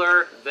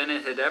popular than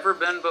it had ever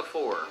been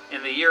before.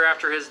 In the year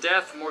after his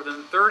death, more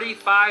than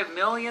 35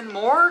 million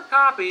more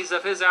copies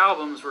of his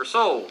albums were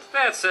sold.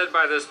 That said,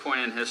 by this point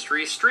in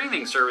history,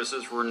 streaming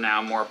services were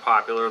now more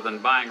popular than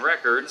buying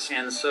records,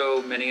 and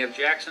so many of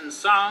Jackson's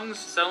songs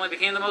suddenly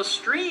became the most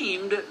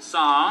streamed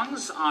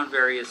songs on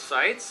various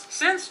sites.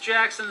 Since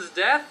Jackson's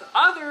death,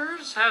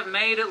 others have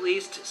made at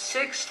least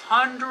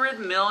 $600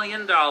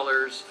 million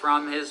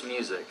from his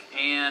music.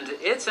 And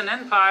it's an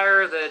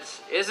empire that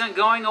isn't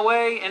going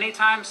away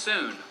anytime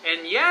soon.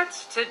 And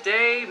yet,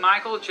 today,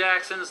 Michael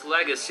Jackson's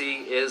legacy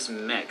is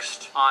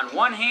mixed. On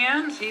one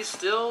hand, he's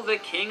still the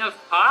king of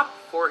pop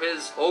for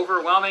his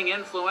overwhelming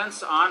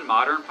influence on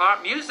modern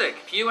pop music.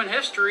 Few in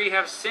history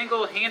have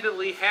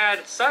single-handedly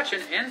had such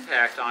an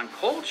impact on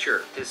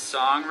culture. His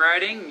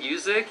songwriting,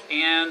 music,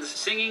 and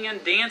singing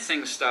and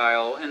dancing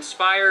style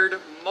inspired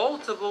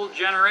multiple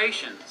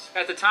generations.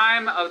 At the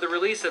time of the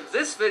release of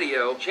this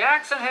video,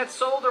 Jackson had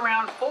sold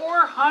around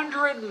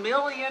 400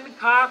 million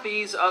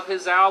copies of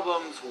his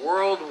albums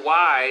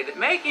worldwide,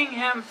 making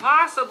him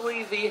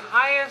possibly the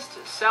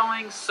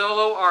highest-selling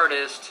solo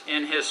artist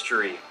in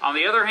history. On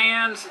the other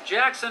hand,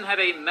 Jackson had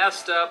a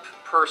messed up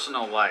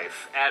personal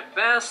life. At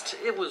best,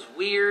 it was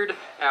weird.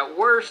 At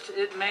worst,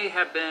 it may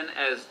have been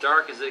as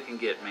dark as it can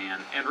get, man.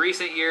 In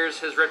recent years,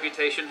 his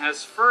reputation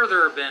has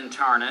further been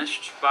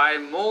tarnished by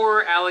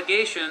more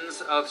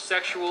allegations of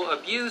sexual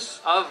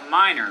abuse of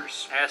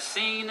minors, as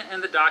seen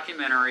in the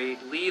documentary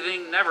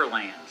Leaving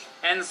Neverland.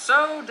 And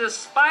so,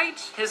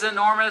 despite his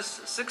enormous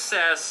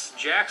success,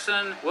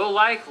 Jackson will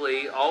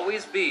likely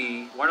always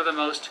be one of the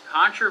most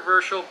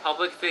controversial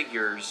public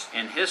figures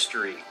in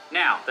history.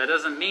 Now, that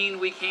doesn't mean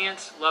we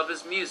can't love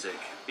his music,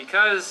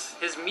 because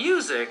his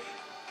music,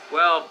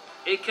 well,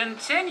 it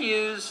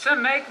continues to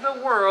make the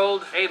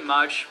world a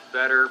much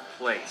better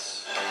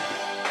place.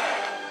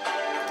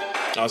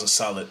 That was a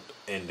solid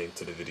ending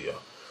to the video.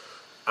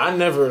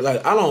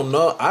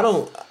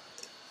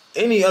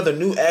 Any other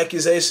new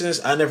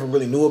accusations I never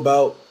really knew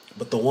about,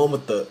 but the one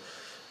with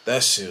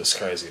that shit was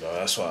crazy though.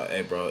 That's why,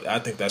 hey bro, I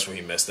think that's where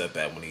he messed up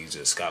at, when he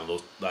just got a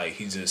little, like,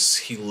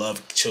 he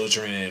loved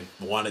children and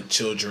wanted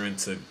children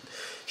to,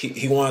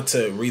 he wanted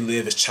to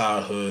relive his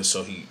childhood,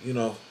 so he, you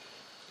know,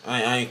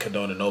 I ain't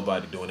condoning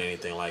nobody doing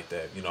anything like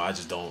that. You know, I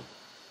just don't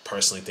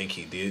personally think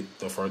he did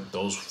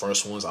those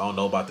first ones. I don't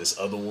know about this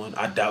other one.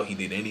 I doubt he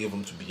did any of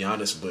them, to be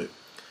honest, but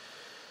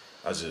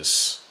I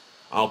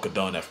don't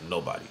condone that from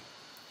nobody.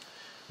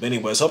 But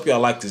anyways, hope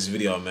y'all like this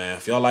video, man.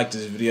 If y'all like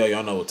this video,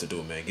 y'all know what to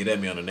do, man. Get at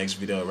me on the next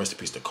video. Rest in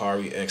peace to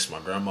Kari, X, my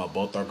grandma,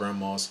 both our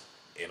grandmas,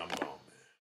 and I'm gone.